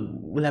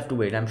 we'll have to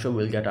wait. I'm sure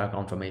we'll get our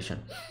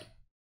confirmation.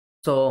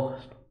 So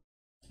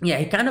yeah,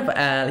 he kind of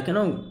like, you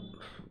know,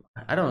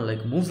 I don't know,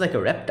 like, moves like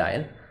a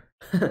reptile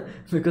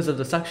because of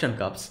the suction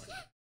cups,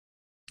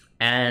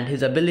 and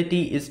his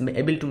ability is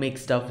able to make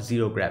stuff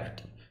zero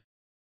gravity.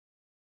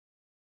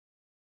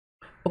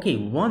 Okay,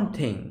 one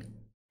thing,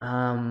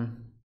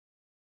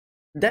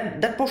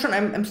 that portion,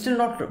 I'm still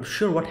not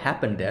sure what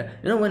happened there.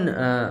 You know, when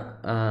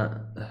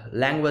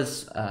Lang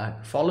was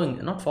not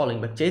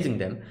following but chasing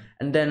them,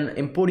 and then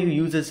Emporio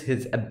uses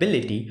his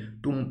ability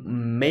to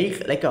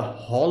make like a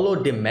hollow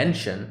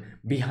dimension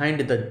behind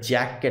the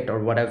jacket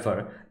or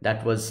whatever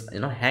that was, you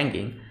know,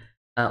 hanging.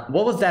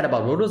 What was that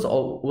about?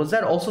 Was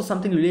that also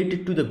something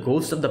related to the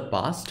ghosts of the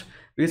past?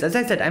 Because as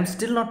I said, I'm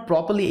still not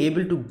properly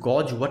able to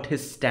gauge what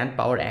his stand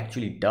power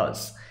actually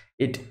does.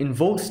 It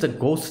invokes the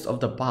ghosts of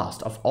the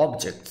past, of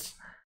objects.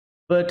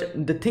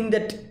 But the thing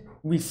that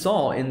we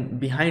saw in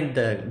behind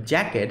the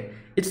jacket,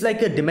 it's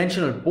like a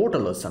dimensional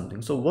portal or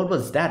something. So what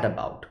was that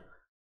about?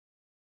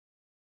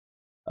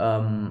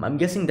 I'm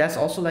guessing that's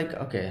also like,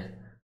 okay.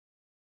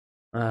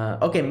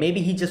 Okay,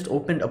 maybe he just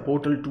opened a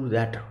portal to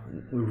that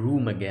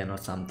room again or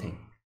something.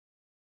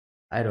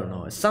 I don't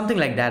know, something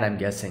like that, I'm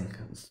guessing.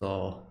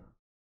 So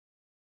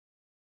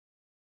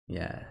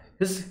yeah,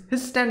 his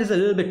stand is a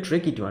little bit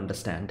tricky to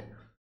understand.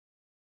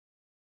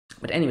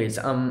 But anyways,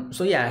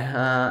 so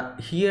yeah,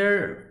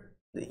 here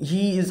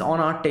he is on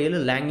our tail,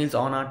 Lang is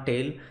on our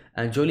tail,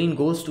 and Jolene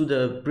goes to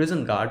the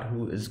prison guard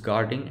who is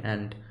guarding,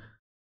 and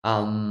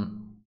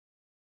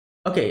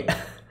okay.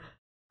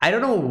 I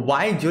don't know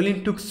why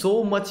Jolene took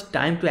so much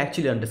time to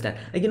actually understand.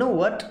 Like, you know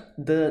what?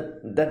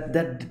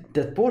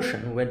 The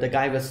portion where the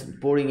guy was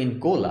pouring in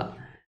cola,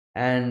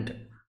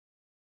 and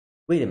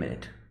wait a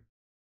minute.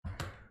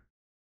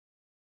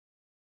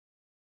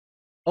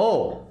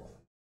 Oh,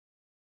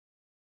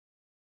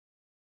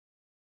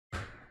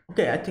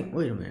 okay. I think.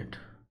 Wait a minute.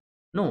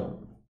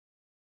 No,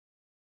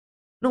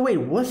 no.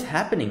 Wait. What's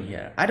happening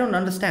here? I don't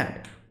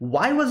understand.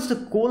 Why was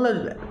the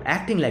cola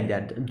acting like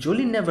that?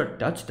 Jolene never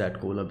touched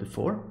that cola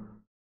before.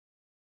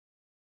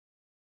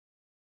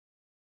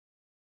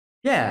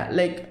 Yeah,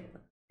 like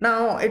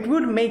now it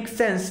would make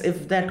sense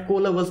if that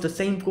cola was the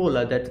same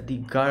cola that the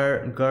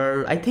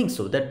girl, I think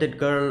so, that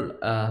girl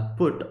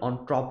put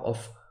on top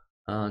of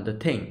the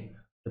thing,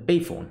 the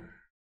payphone.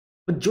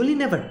 But Jolie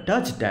never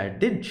touched that,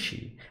 did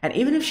she? And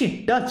even if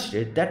she touched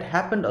it, that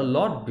happened a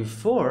lot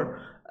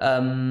before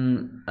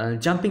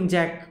Jumping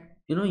Jack,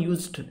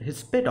 used his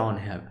spit on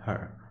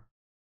her.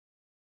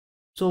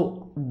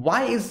 So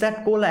why is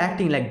that cola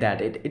acting like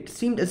that? It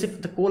seemed as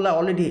if the cola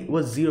already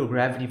was zero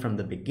gravity from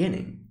the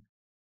beginning,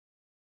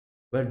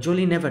 where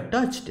Jolie never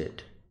touched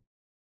it.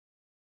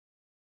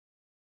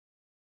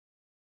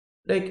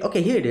 Like,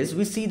 okay, here it is.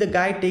 We see the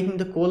guy taking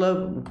the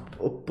cola,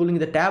 pulling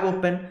the tab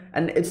open,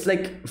 and it's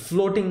like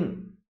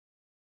floating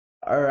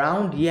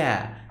around.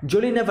 Yeah,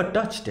 Jolie never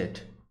touched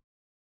it.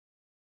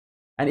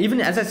 And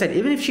even as I said,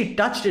 even if she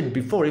touched it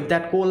before, if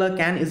that cola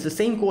can is the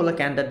same cola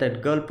can that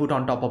that girl put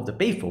on top of the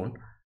payphone,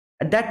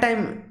 at that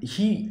time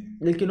he,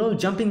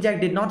 Jumping Jack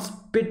did not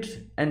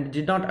spit and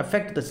did not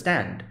affect the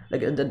stand.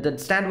 Like the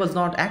stand was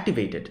not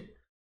activated.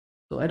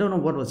 So I don't know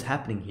what was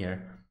happening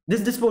here.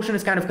 This portion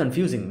is kind of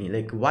confusing me.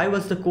 Like, why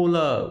was the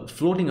cola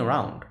floating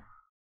around?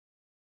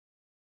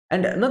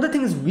 And another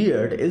thing is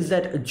weird is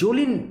that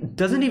Jolene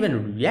doesn't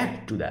even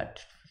react to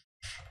that.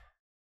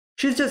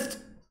 She's just,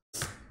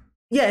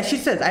 yeah, she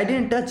says, I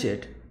didn't touch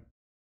it.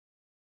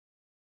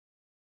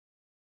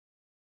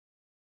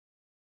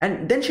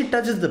 And then she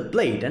touches the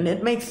plate, and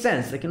it makes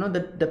sense. Like,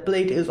 the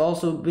plate is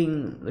also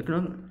being, like,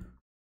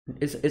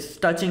 is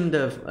touching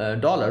the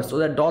dollar, so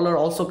that dollar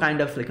also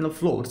kind of, like,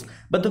 floats.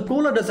 But the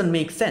cola doesn't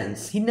make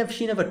sense. She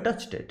never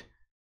touched it.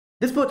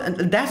 This boat, and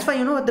that's why,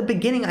 at the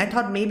beginning I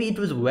thought maybe it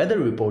was weather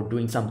report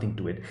doing something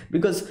to it,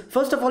 because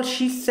first of all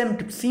she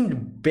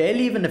seemed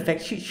barely even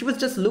affected. She was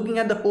just looking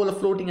at the cola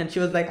floating, and she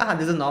was like,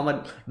 this is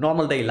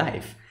normal day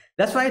life.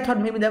 That's why I thought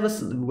maybe that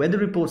was weather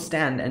report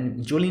stand,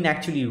 and Jolene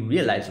actually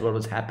realized what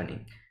was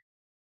happening.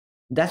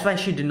 That's why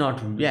she did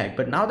not react.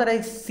 But now that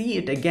I see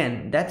it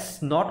again,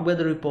 that's not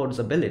weather report's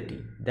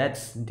ability.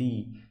 That's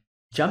the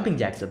Jumping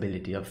Jack's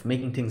ability of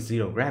making things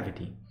zero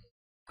gravity.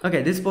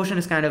 Okay, this portion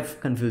is kind of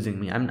confusing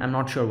me. I'm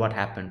not sure what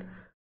happened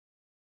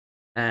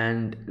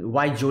and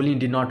why Jolene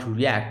did not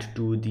react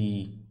to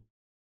the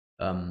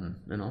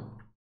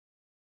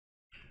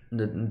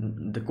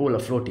the cola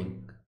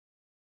floating.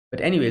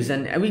 But anyways,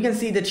 and we can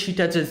see that she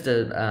touches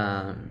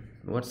the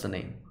what's the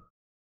name,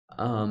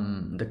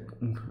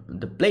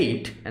 the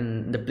plate,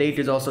 and the plate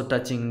is also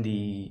touching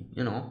the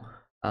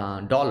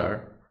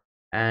dollar,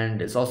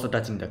 and it's also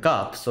touching the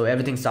cup, so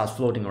everything starts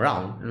floating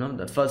around.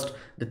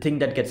 The thing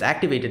that gets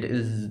activated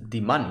is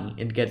the money.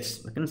 It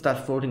can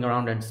start floating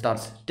around and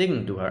starts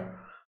sticking to her.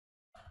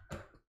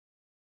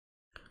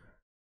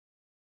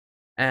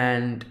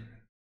 And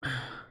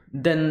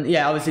then,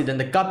 yeah, obviously then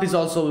the cup is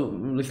also,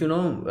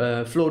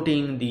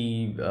 floating.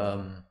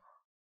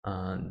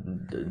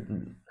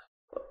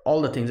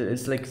 All the things,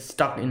 it's like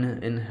stuck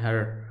in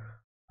her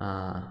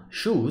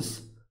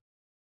shoes.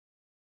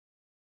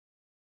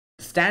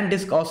 Stand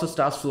disc also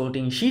starts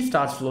floating. She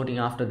starts floating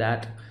after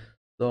that.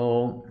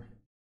 So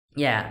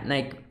yeah,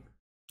 like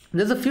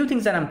there's a few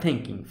things that I'm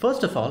thinking.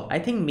 First of all, I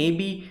think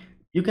maybe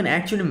you can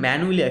actually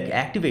manually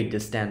activate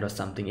this stand or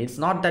something. It's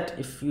not that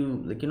if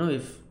you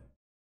if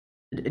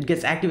it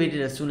gets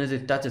activated as soon as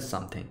it touches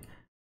something.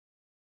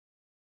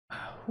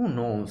 Who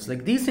knows?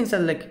 Like, these things are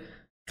like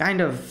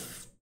kind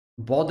of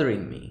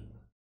bothering me.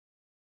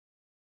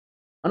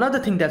 Another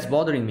thing that's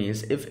bothering me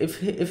is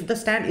if the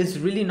stand is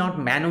really not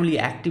manually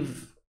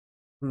activated,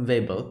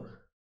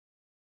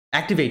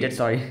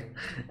 sorry,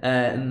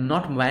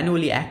 not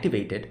manually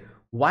activated,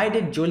 why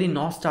did Jolie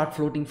not start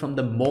floating from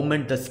the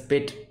moment the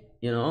spit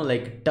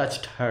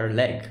touched her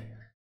leg?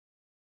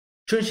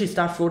 Shouldn't she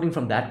start floating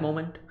from that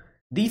moment?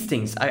 These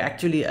things are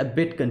actually a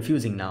bit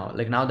confusing now,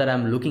 like now that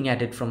I'm looking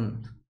at it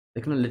from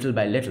little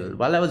by little.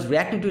 While I was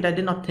reacting to it, I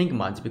did not think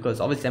much because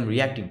obviously I'm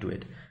reacting to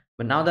it,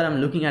 but now that I'm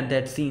looking at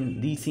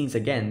these scenes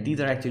again, these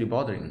are actually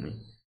bothering me.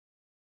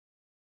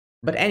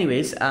 But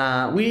anyways,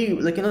 we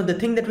like, the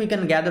thing that we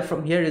can gather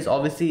from here is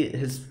obviously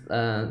his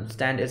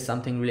stand is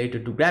something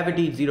related to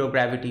gravity, zero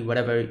gravity.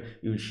 Whatever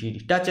she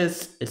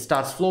touches, it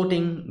starts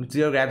floating,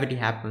 zero gravity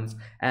happens.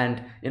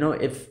 And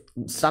if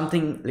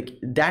something like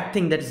that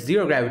thing that is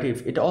zero gravity,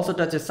 if it also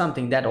touches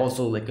something, that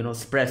also like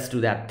spreads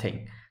to that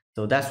thing.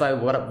 So that's why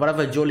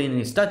whatever Jolene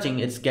is touching,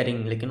 it's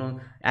getting like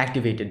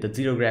activated. The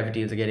zero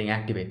gravity is getting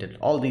activated,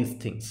 all these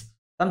things,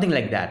 something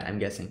like that, I'm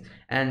guessing.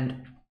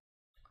 And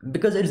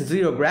because it's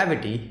zero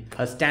gravity,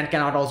 her stand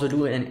cannot also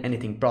do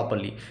anything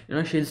properly.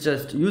 She's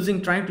just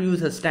trying to use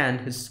her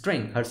stand,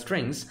 her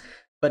strings,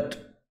 but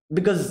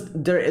because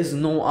there is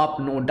no up,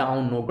 no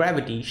down, no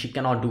gravity, she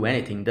cannot do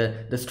anything.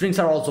 The strings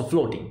are also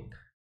floating,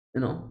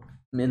 in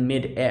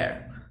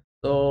mid-air.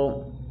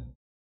 So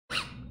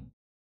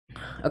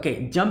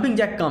okay, jumping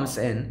jack comes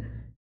in,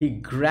 he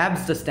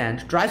grabs the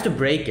stand, tries to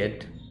break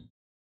it,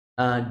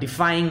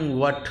 defying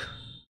what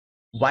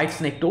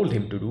Whitesnake told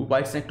him to do.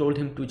 Whitesnake told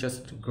him to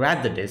just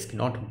grab the disc,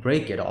 not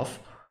break it off.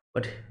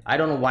 But I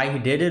don't know why he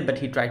did it, but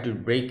he tried to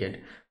break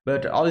it.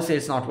 But obviously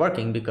it's not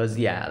working because,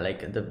 yeah,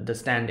 like the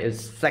stand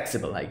is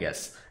flexible, I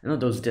guess.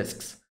 Those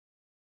discs.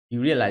 He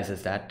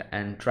realizes that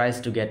and tries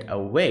to get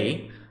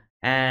away.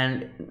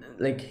 And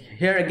like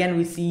here again,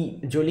 we see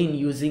Jolene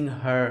using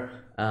her,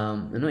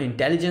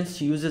 intelligence.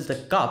 She uses the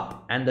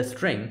cup and the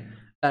string.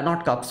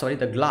 Not cup, sorry,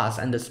 the glass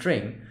and the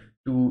string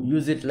to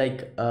use it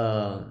like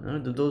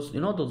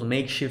those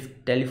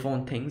makeshift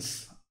telephone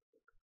things,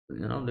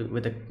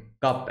 with a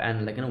cup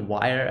and like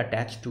wire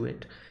attached to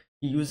it.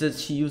 She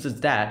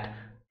uses that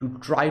to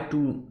try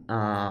to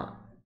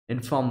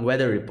inform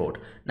weather report.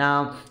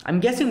 Now I'm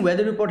guessing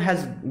weather report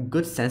has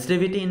good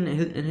sensitivity in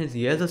his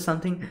ears or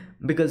something,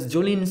 because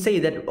Jolene say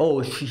that, oh,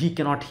 he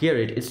cannot hear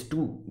it, it's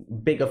too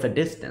big of a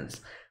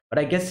distance. But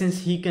I guess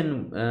since he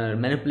can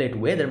manipulate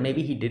weather,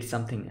 maybe he did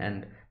something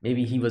and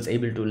maybe he was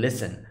able to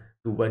listen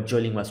to what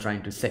Jolene was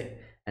trying to say,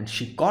 and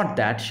she caught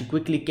that. He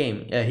quickly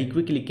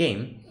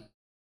came.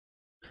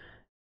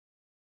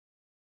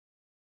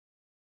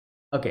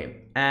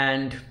 Okay,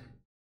 and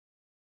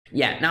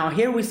yeah, now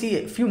here we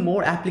see a few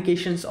more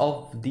applications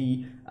of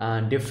the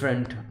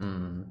different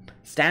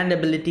stand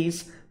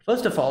abilities.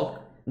 First of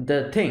all,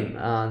 the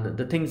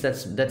things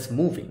that's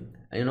moving,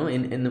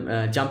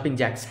 in jumping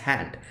jack's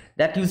hand,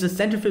 that uses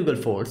centrifugal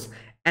force.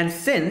 And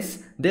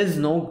since there's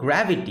no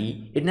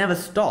gravity, it never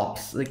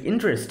stops. Like,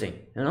 interesting,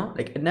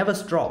 like it never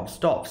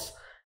stops,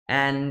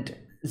 and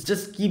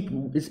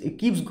it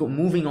keeps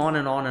moving on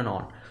and on and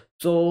on.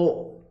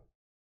 So,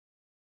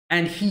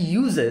 and he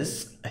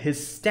uses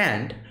his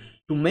stand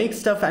to make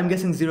stuff, I'm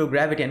guessing zero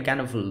gravity, and kind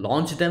of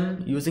launch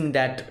them using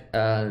that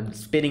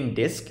spinning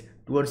disc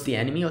towards the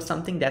enemy or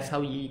something. That's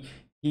how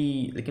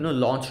he like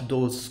launched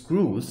those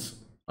screws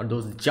or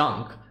those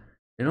junk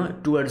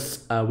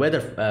towards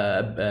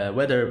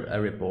weather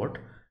report.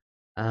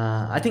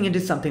 I think it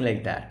is something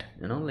like that,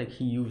 like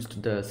he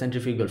used the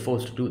centrifugal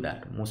force to do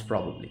that, most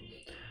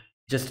probably.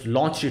 Just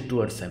launched it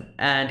towards him,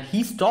 and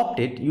he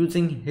stopped it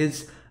using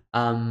his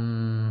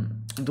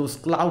those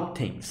cloud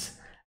things,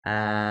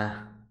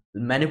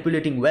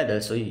 manipulating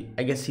weather. So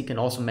I guess he can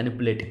also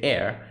manipulate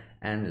air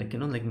and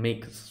like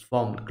make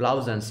form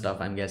clouds and stuff,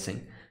 I'm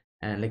guessing.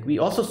 And like we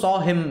also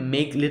saw him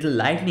make little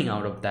lightning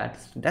out of that.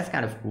 That's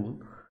kind of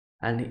cool.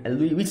 And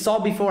we saw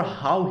before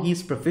how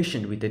he's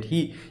proficient with it.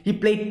 He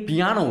played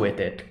piano with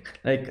it.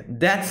 Like,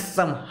 that's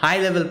some high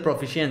level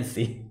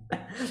proficiency.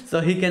 So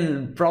he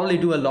can probably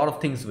do a lot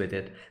of things with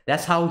it.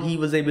 That's how he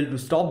was able to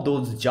stop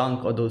those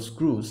junk or those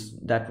screws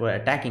that were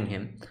attacking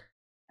him.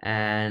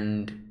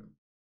 And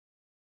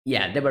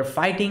yeah, they were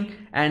fighting.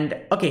 And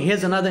okay,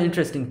 here's another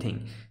interesting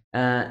thing.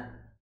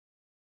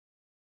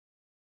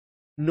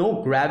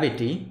 No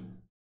gravity.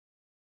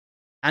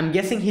 I'm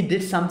guessing he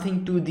did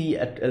something to the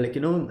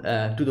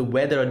to the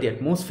weather or the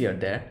atmosphere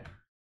there,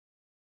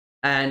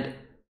 and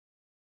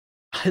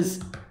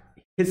his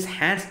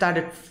hand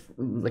started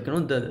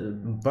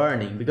the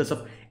burning because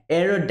of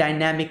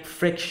aerodynamic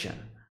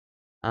friction.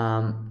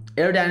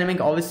 Aerodynamic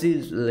obviously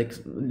is like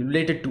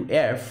related to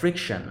air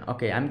friction.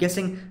 Okay, I'm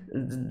guessing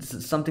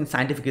something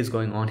scientific is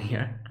going on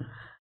here.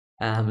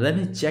 Let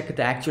me check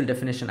the actual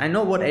definition. I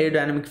know what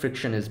aerodynamic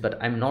friction is, but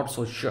I'm not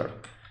so sure.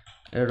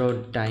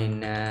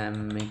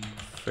 Aerodynamic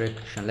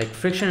friction, like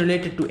friction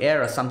related to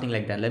air or something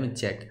like that. Let me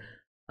check.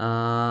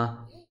 One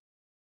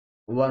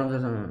of the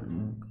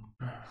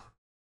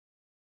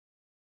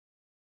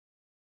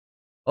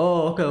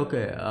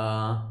okay.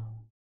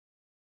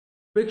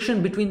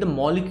 Friction between the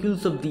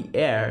molecules of the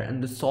air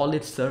and the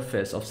solid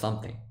surface of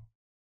something.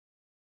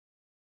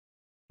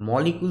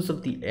 Molecules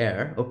of the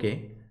air,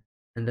 okay,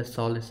 and the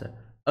solid surface.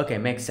 Okay,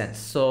 makes sense.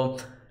 So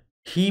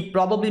he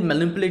probably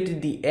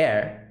manipulated the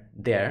air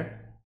there,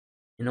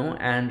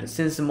 and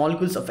since the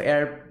molecules of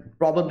air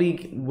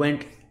probably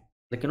went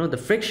the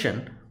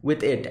friction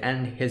with it,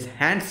 and his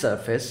hand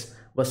surface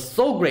was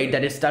so great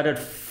that it started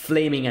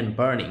flaming and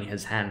burning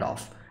his hand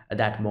off at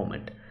that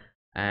moment.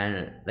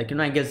 And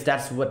I guess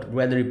that's what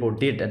weather report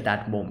did at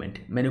that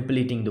moment,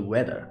 manipulating the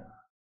weather.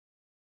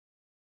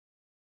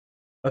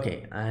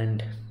 Okay,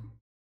 and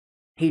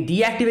he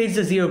deactivates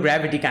the zero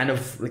gravity, kind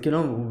of like, you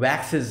know,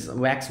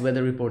 whacks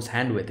weather report's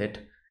head with it.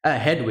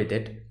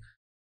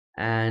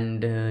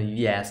 And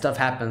yeah, stuff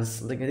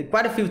happens, like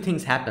quite a few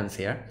things happens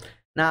here.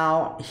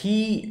 Now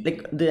he,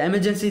 like, the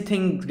emergency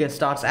thing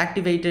starts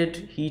activated.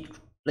 He,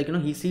 like, you know,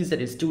 he sees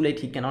that it's too late,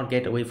 he cannot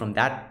get away from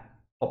that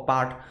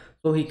part,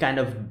 so he kind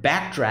of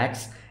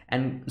backtracks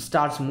and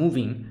starts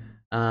moving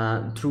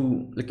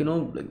through, like, you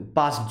know, like,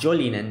 past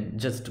Jolene, and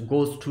just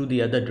goes through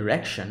the other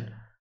direction.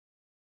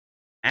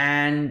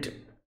 And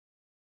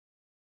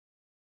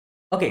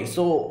okay,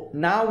 so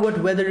now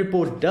what weather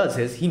report does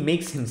is he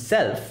makes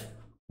himself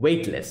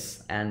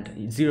weightless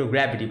and zero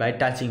gravity by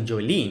touching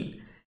Jolene,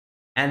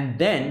 and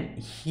then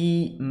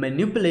he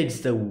manipulates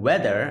the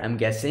weather, I'm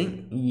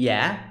guessing,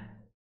 yeah,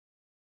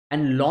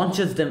 and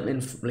launches them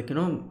in, like, you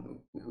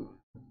know,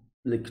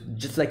 like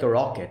just like a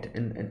rocket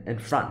in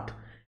front.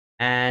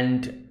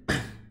 And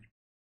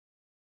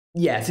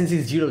yeah, since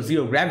it's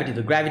zero gravity,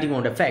 the gravity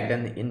won't affect,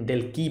 and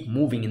they'll keep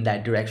moving in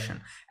that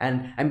direction.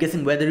 And I'm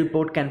guessing weather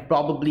report can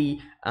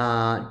probably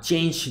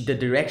change the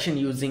direction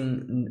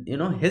using, you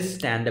know, his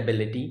stand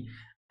ability,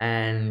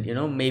 and, you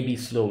know, maybe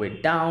slow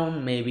it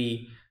down,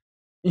 maybe,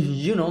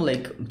 you know,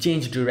 like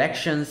change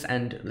directions,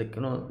 and, like,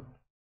 you know,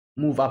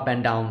 move up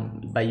and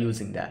down by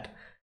using that.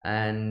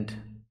 And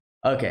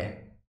okay,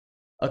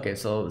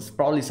 so it's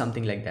probably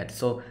something like that.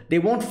 So they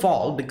won't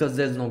fall because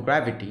there's no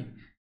gravity,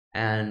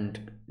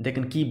 and they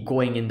can keep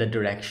going in the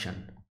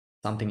direction,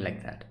 something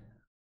like that.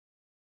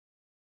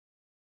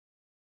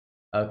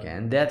 Okay,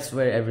 and that's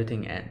where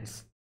everything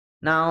ends.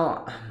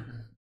 Now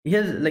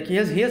here's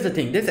the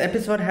thing. This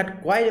episode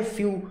had quite a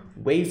few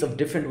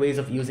different ways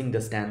of using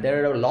the stand.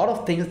 There are a lot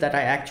of things that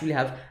I actually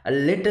have a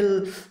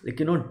little, like,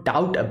 you know,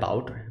 doubt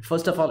about.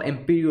 First of all,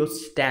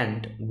 Imperio's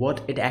stand,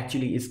 what it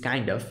actually is.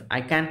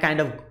 I can kind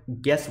of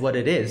guess what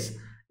it is,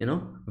 you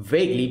know,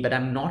 vaguely, but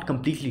I'm not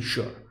completely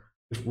sure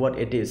if what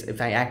it is,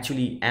 if I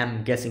actually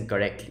am guessing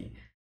correctly.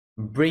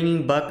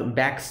 Bringing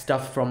back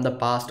stuff from the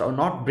past, or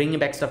not bringing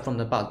back stuff from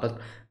the past, but,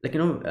 like, you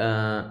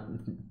know,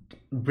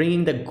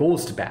 bringing the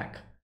ghost back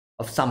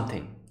of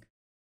something,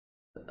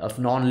 of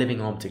non-living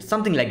objects,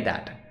 something like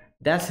that.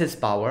 That's his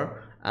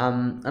power.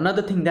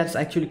 Another thing that's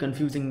actually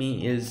confusing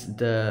me is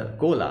the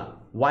cola.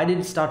 Why did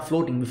it start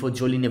floating before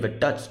Jolene never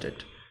touched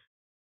it?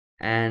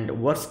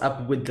 And what's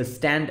up with the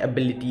stand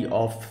ability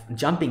of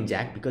Jumping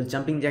Jack? Because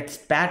Jumping Jack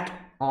spat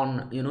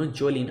on, you know,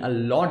 Jolene a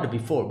lot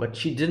before, but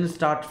she didn't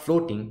start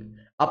floating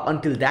up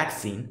until that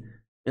scene.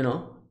 You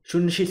know,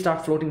 shouldn't she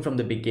start floating from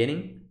the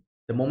beginning,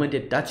 the moment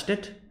it touched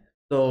it?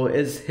 So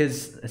is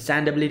his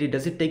stand ability,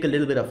 does it take a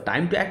little bit of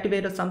time to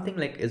activate or something?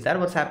 Like, is that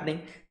what's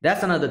happening?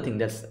 That's another thing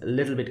that's a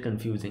little bit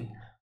confusing.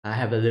 I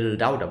have a little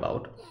doubt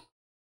about.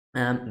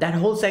 That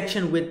whole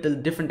section with the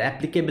different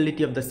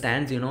applicability of the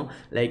stands, you know,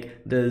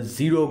 like the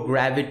zero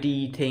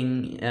gravity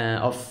thing,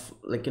 of,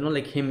 like, you know,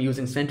 like him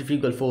using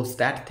centrifugal force,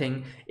 that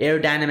thing,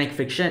 aerodynamic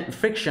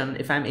friction,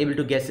 if I'm able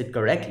to guess it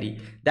correctly,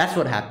 that's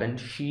what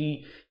happened.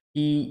 He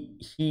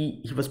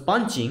was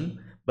punching,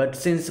 but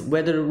since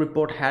weather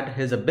report had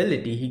his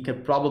ability, he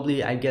could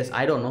probably, I guess,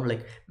 I don't know,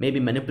 like maybe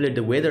manipulate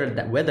the weather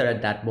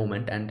at that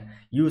moment, and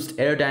used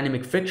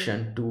aerodynamic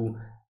friction to,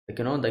 like,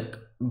 you know, like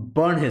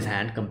burn his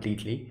hand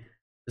completely.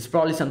 It's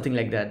probably something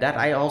like that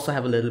I also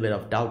have a little bit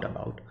of doubt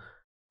about.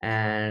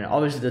 And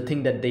obviously the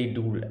thing that they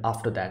do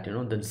after that, you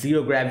know, the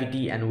zero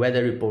gravity and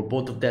weather report,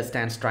 both of their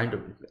stands trying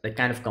to, like,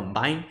 kind of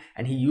combine,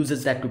 and he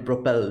uses that to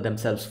propel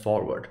themselves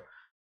forward.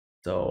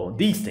 So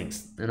these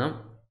things, you know,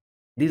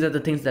 these are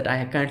the things that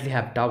I currently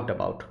have doubt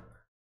about.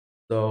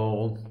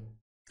 So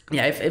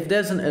yeah, if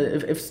there's an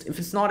if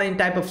it's not any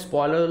type of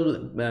spoiler,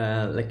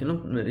 like, you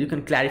know, you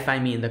can clarify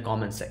me in the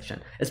comment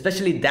section,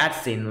 especially that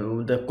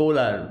scene, the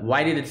cola,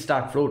 why did it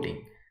start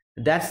floating?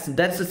 That's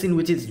the scene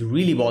which is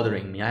really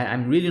bothering me.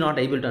 I'm really not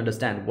able to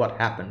understand what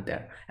happened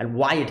there and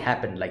why it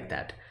happened like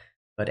that.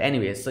 But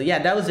anyways, so yeah,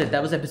 that was it.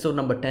 That was episode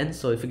number 10.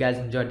 So if you guys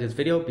enjoyed this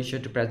video, be sure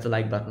to press the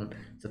like button,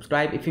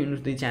 subscribe if you're new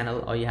to the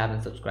channel or you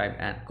haven't subscribed,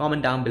 and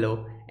comment down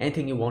below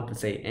anything you want to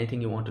say,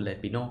 anything you want to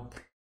let me know,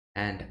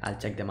 and I'll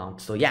check them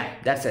out. So yeah,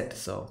 that's it.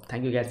 So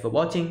thank you guys for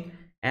watching,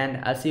 and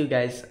I'll see you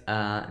guys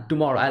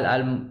tomorrow.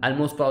 I'll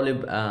most probably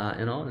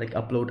you know, like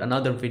upload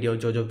another video,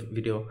 JoJo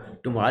video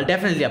tomorrow. I'll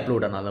definitely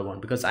upload another one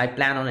because I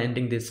plan on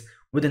ending this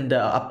within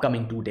the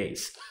upcoming 2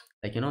 days.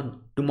 Like, you know,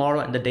 tomorrow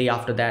and the day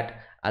after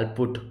that, I'll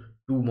put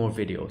 2 more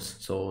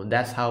videos. So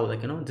that's how,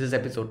 like, you know, this is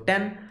episode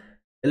 10,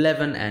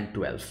 11 and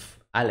 12.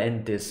 I'll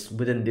end this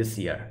within this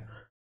year.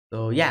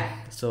 So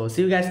yeah, so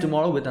see you guys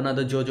tomorrow with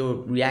another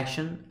JoJo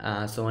reaction.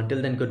 So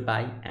until then,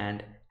 goodbye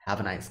and have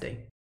a nice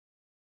day.